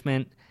the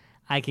basement,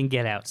 I can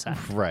get outside.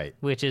 Right.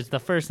 Which is the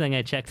first thing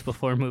I checked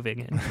before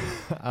moving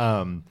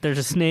in. There's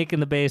a snake in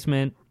the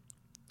basement,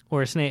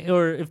 or if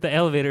the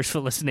elevator's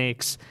full of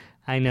snakes,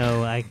 I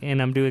know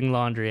and I'm doing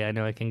laundry, I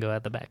know I can go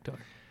out the back door.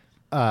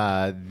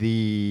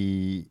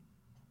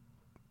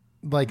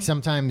 Like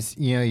sometimes,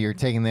 you're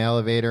taking the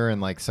elevator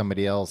and like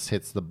somebody else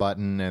hits the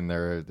button and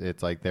they're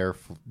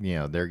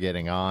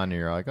getting on and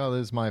you're like, oh,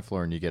 this is my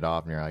floor. And you get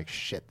off and you're like,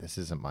 shit, this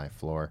isn't my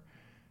floor.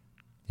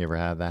 You ever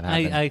had that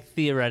happen? I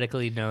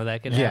theoretically know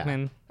that could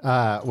happen.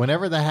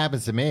 Whenever that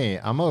happens to me,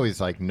 I'm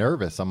always like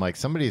nervous. I'm like,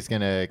 somebody's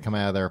going to come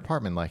out of their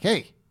apartment like,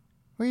 hey,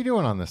 what are you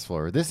doing on this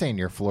floor? This ain't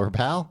your floor,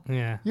 pal.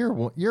 Yeah.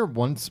 You're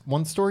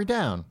one story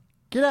down.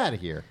 Get out of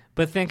here.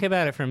 But think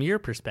about it from your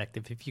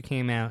perspective. If you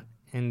came out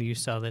and you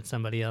saw that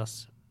somebody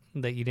else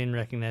that you didn't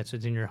recognize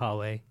was in your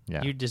hallway,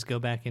 you'd just go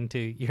back into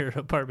your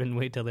apartment and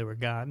wait till they were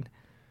gone.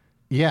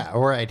 Yeah,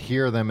 or I'd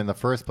hear them in the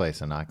first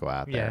place and not go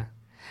out there.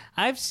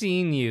 I've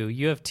seen you.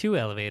 You have 2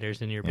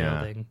 elevators in your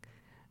building.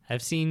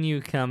 I've seen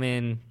you come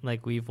in,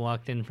 like we've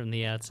walked in from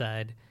the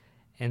outside,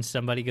 and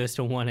somebody goes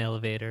to one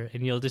elevator,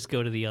 and you'll just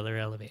go to the other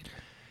elevator.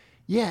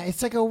 Yeah,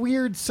 it's like a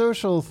weird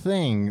social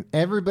thing.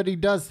 Everybody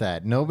does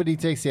that. Nobody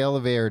takes the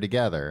elevator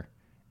together.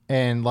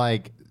 And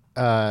like,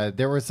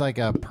 there was like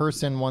a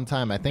person one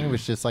time, I think it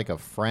was just like a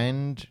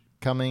friend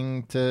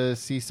coming to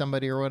see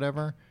somebody or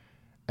whatever.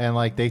 And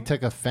like, they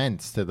took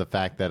offense to the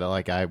fact that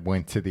like I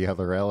went to the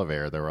other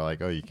elevator. They were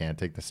like, oh, you can't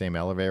take the same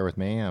elevator with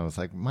me? And I was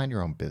like, mind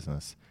your own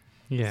business.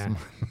 Yeah.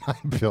 It's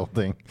my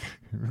building.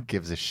 Who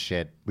gives a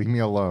shit? Leave me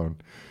alone.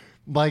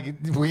 Like,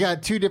 we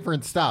got 2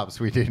 different stops.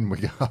 We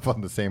got off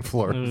on the same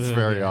floor. It's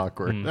very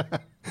awkward.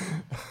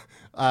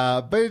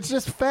 But it's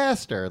just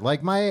faster.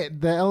 Like,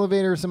 the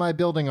elevators in my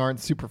building aren't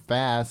super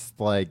fast.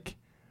 Like,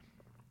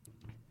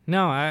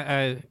 no,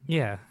 I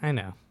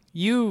know.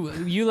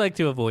 You like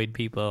to avoid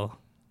people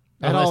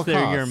At all unless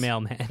they're your costs.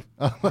 mailman.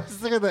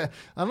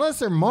 Unless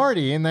they're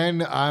Marty, and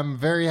then I'm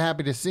very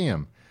happy to see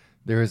him.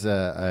 There's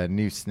a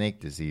new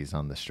snake disease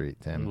on the street,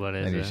 Tim. What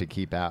is and you it? should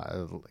keep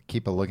a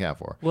lookout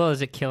for. Well,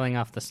 is it killing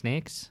off the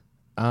snakes?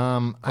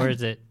 Or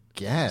is it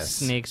Yes.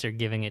 snakes are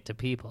giving it to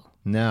people?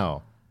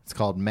 No, it's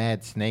called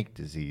mad snake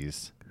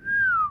disease.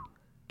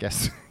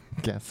 Guess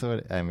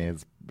what? I mean,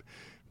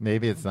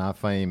 maybe it's not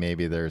funny.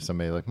 Maybe there's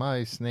somebody like,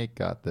 my snake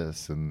got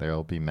this, and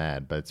they'll be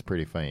mad. But it's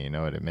pretty funny. You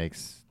know what it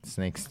makes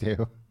snakes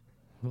do?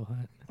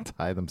 What?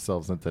 Tie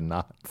themselves into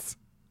knots.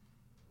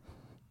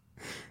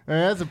 I mean,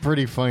 that's a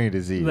pretty funny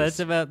disease. That's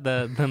about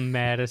the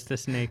maddest a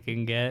snake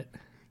can get.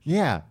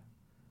 Yeah.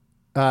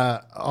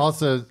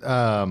 Also,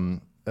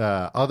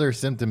 other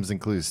symptoms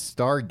include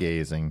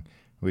stargazing,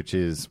 which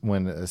is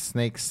when a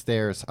snake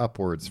stares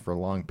upwards for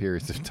long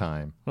periods of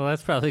time. Well,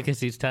 that's probably because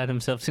he's tied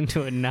himself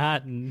into a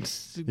knot and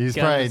He's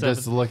got probably himself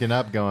just looking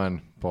up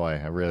going, boy,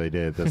 I really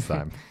did it this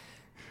time.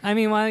 I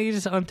mean, why don't you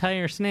just untie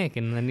your snake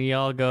and then you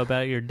all go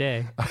about your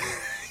day? I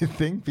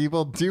think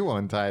people do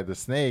untie the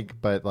snake,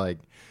 but like...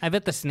 I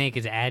bet the snake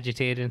is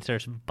agitated and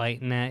starts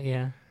biting at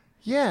you.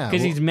 Yeah.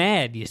 Because he's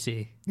mad, you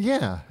see.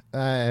 Yeah.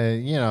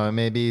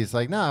 Maybe he's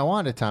like, no, I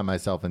want to tie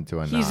myself into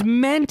a knot. He's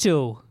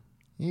mental.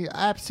 You're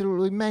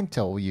absolutely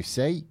mental, you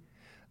say.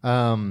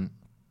 I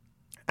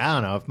don't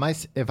know.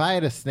 If I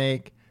had a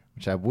snake,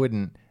 which I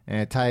wouldn't,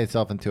 and it tied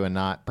itself into a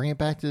knot, bring it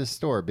back to the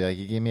store. Be like,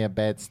 you gave me a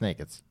bad snake.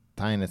 It's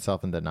tying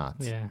itself into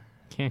knots. Yeah.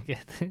 Can't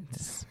get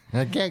this.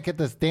 I can't get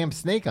this damn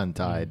snake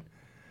untied.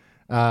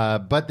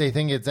 But they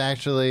think it's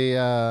actually,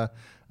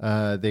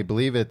 they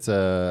believe it's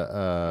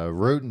a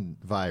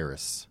rodent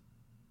virus.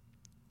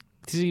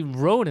 See,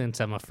 rodents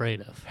I'm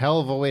afraid of. Hell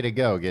of a way to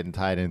go, getting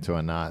tied into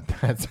a knot.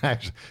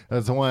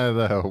 That's one of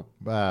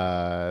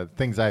the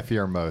things I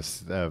fear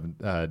most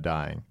of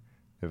dying.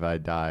 If I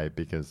die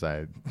because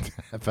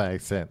if I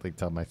accidentally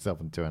tie myself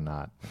into a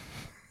knot.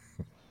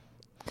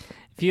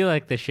 If you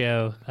like the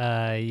show,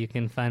 you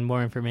can find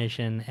more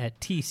information at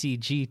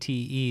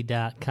tcgte.com.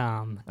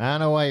 I don't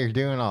know why you're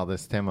doing all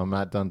this, Tim. I'm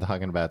not done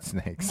talking about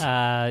snakes.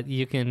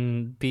 You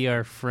can be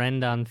our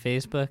friend on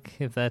Facebook,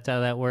 if that's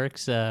how that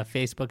works.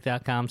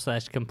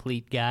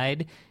 Facebook.com/complete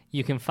guide.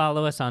 You can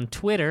follow us on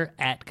Twitter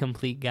at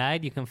Complete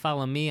Guide. You can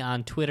follow me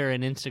on Twitter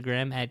and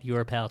Instagram at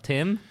Your Pal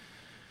Tim.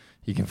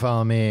 You can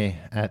follow me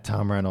at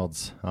Tom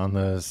Reynolds on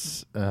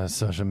those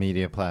social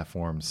media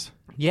platforms.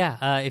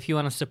 Yeah, if you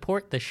want to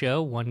support the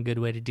show, one good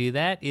way to do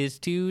that is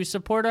to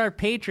support our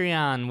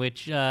Patreon,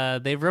 which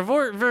they've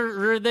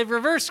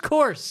reversed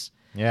course.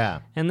 Yeah.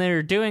 And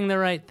they're doing the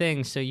right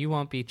thing, so you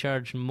won't be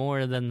charged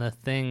more than the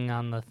thing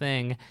on the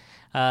thing.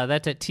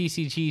 That's at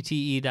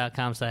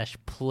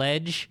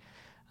tcgte.com/pledge.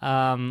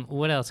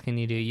 What else can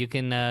you do? You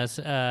can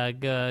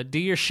go do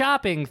your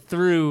shopping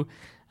through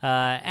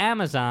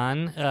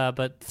Amazon,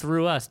 but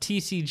through us.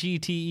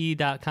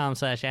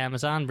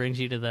 tcgte.com/Amazon brings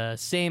you to the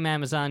same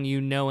Amazon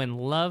you know and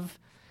love.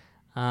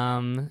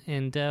 What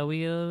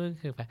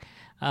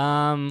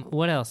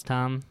else,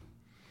 Tom?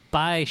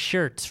 Buy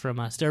shirts from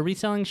us. Are we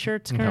selling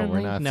shirts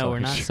currently? No, we're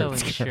not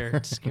selling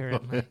shirts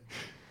currently.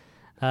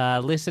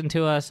 Listen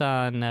to us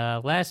on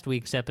last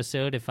week's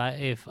episode, If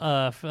I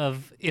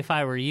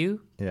Were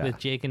You, Yeah. with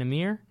Jake and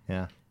Amir.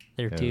 Yeah.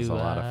 They're It two was a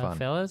lot of fun.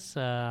 fellas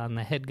on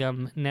the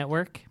Headgum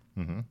Network.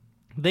 Mm-hmm.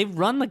 They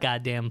run the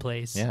goddamn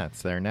place. Yeah,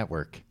 it's their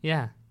network.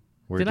 Yeah.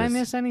 We're Did I just-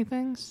 miss any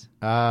things?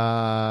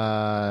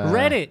 Reddit.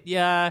 Reddit.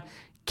 Yeah.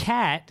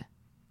 Kat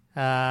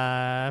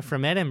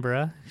from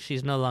Edinburgh.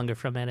 She's no longer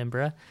from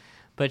Edinburgh,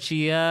 but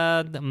she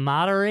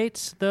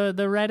moderates the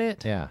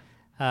Reddit. Yeah.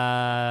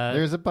 There's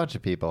There's a bunch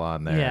of people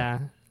on there. yeah.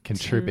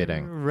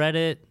 Contributing.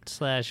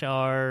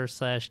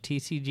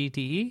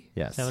 Reddit/r/TCGTE.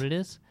 Yes. Is that what it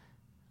is?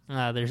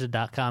 There's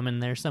a .com in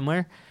there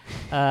somewhere.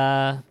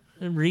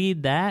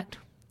 Read that.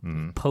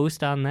 Mhm.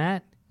 Post on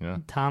that. Yeah.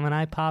 Tom and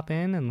I pop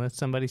in unless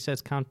somebody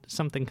says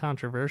something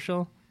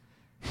controversial.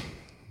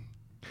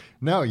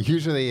 No,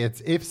 usually it's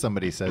if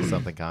somebody says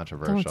something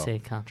controversial. Don't say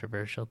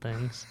controversial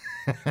things.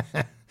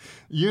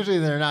 Usually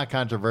they're not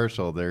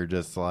controversial. They're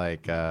just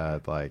like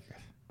the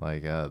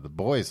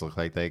boys look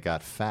like they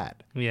got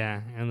fat.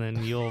 Yeah, and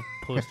then you'll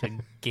post a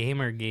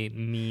Gamergate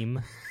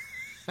meme.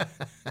 Is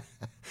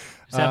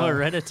that what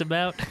Reddit's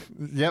about?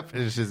 Yep,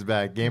 it's just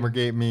about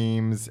Gamergate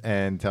memes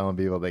and telling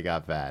people they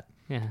got fat.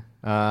 Yeah.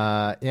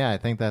 I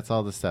think that's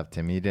all the stuff,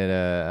 Tim. You did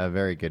a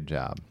very good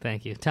job.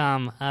 Thank you.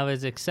 Tom, I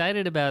was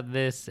excited about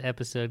this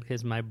episode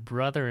because my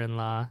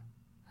brother-in-law,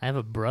 I have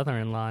a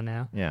brother-in-law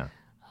now, Yeah,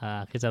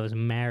 because I was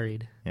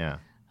married. yeah.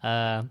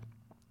 I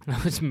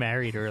was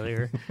married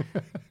earlier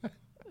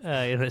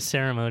in a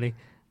ceremony.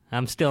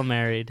 I'm still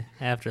married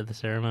after the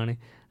ceremony.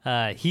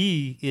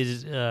 He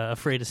is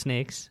afraid of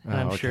snakes, and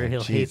I'm sure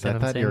he'll hate that I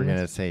I'm thought saying you were this.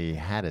 going to say he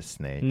had a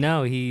snake.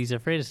 No, he's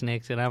afraid of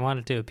snakes, and I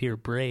wanted to appear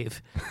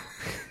brave.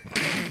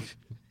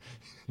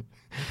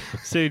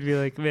 So he'd be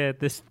like, man,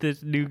 this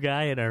new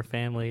guy in our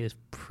family is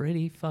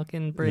pretty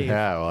fucking brave.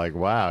 Yeah, like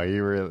wow,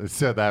 you really.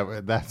 So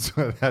that's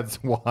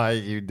why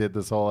you did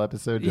this whole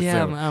episode. Just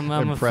Yeah, to I'm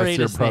impress afraid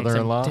your of snakes.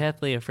 brother-in-law. I'm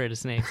deathly afraid of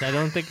snakes. I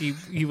don't think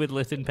he would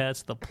listen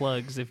past the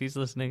plugs if he's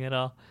listening at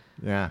all.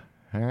 Yeah.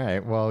 All right.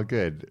 Well,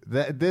 good.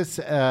 This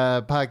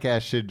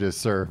podcast should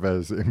just serve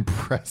as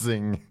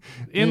impressing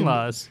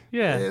In-laws.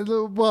 Yeah.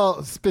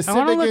 Well,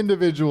 specific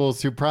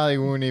individuals who probably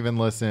won't even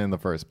listen in the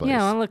first place.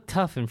 Yeah, I want to look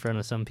tough in front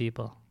of some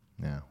people.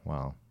 Yeah.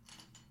 Well.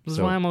 This is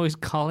why I'm always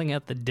calling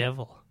out the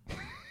devil.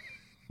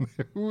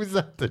 Who's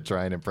that to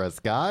try and impress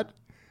God?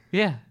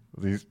 Yeah.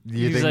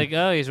 He's like,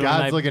 oh, he's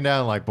God's looking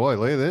down like, boy,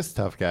 look at this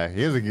tough guy.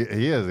 He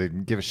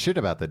doesn't give a shit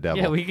about the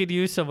devil. Yeah, we could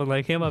use someone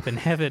like him up in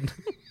heaven.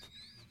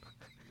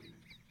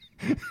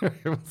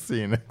 We'll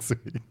see you next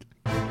week.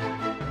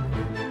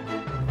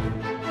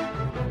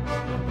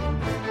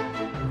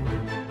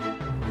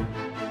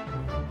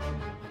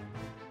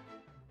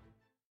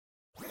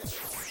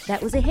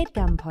 That was a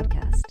HeadGum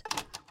podcast.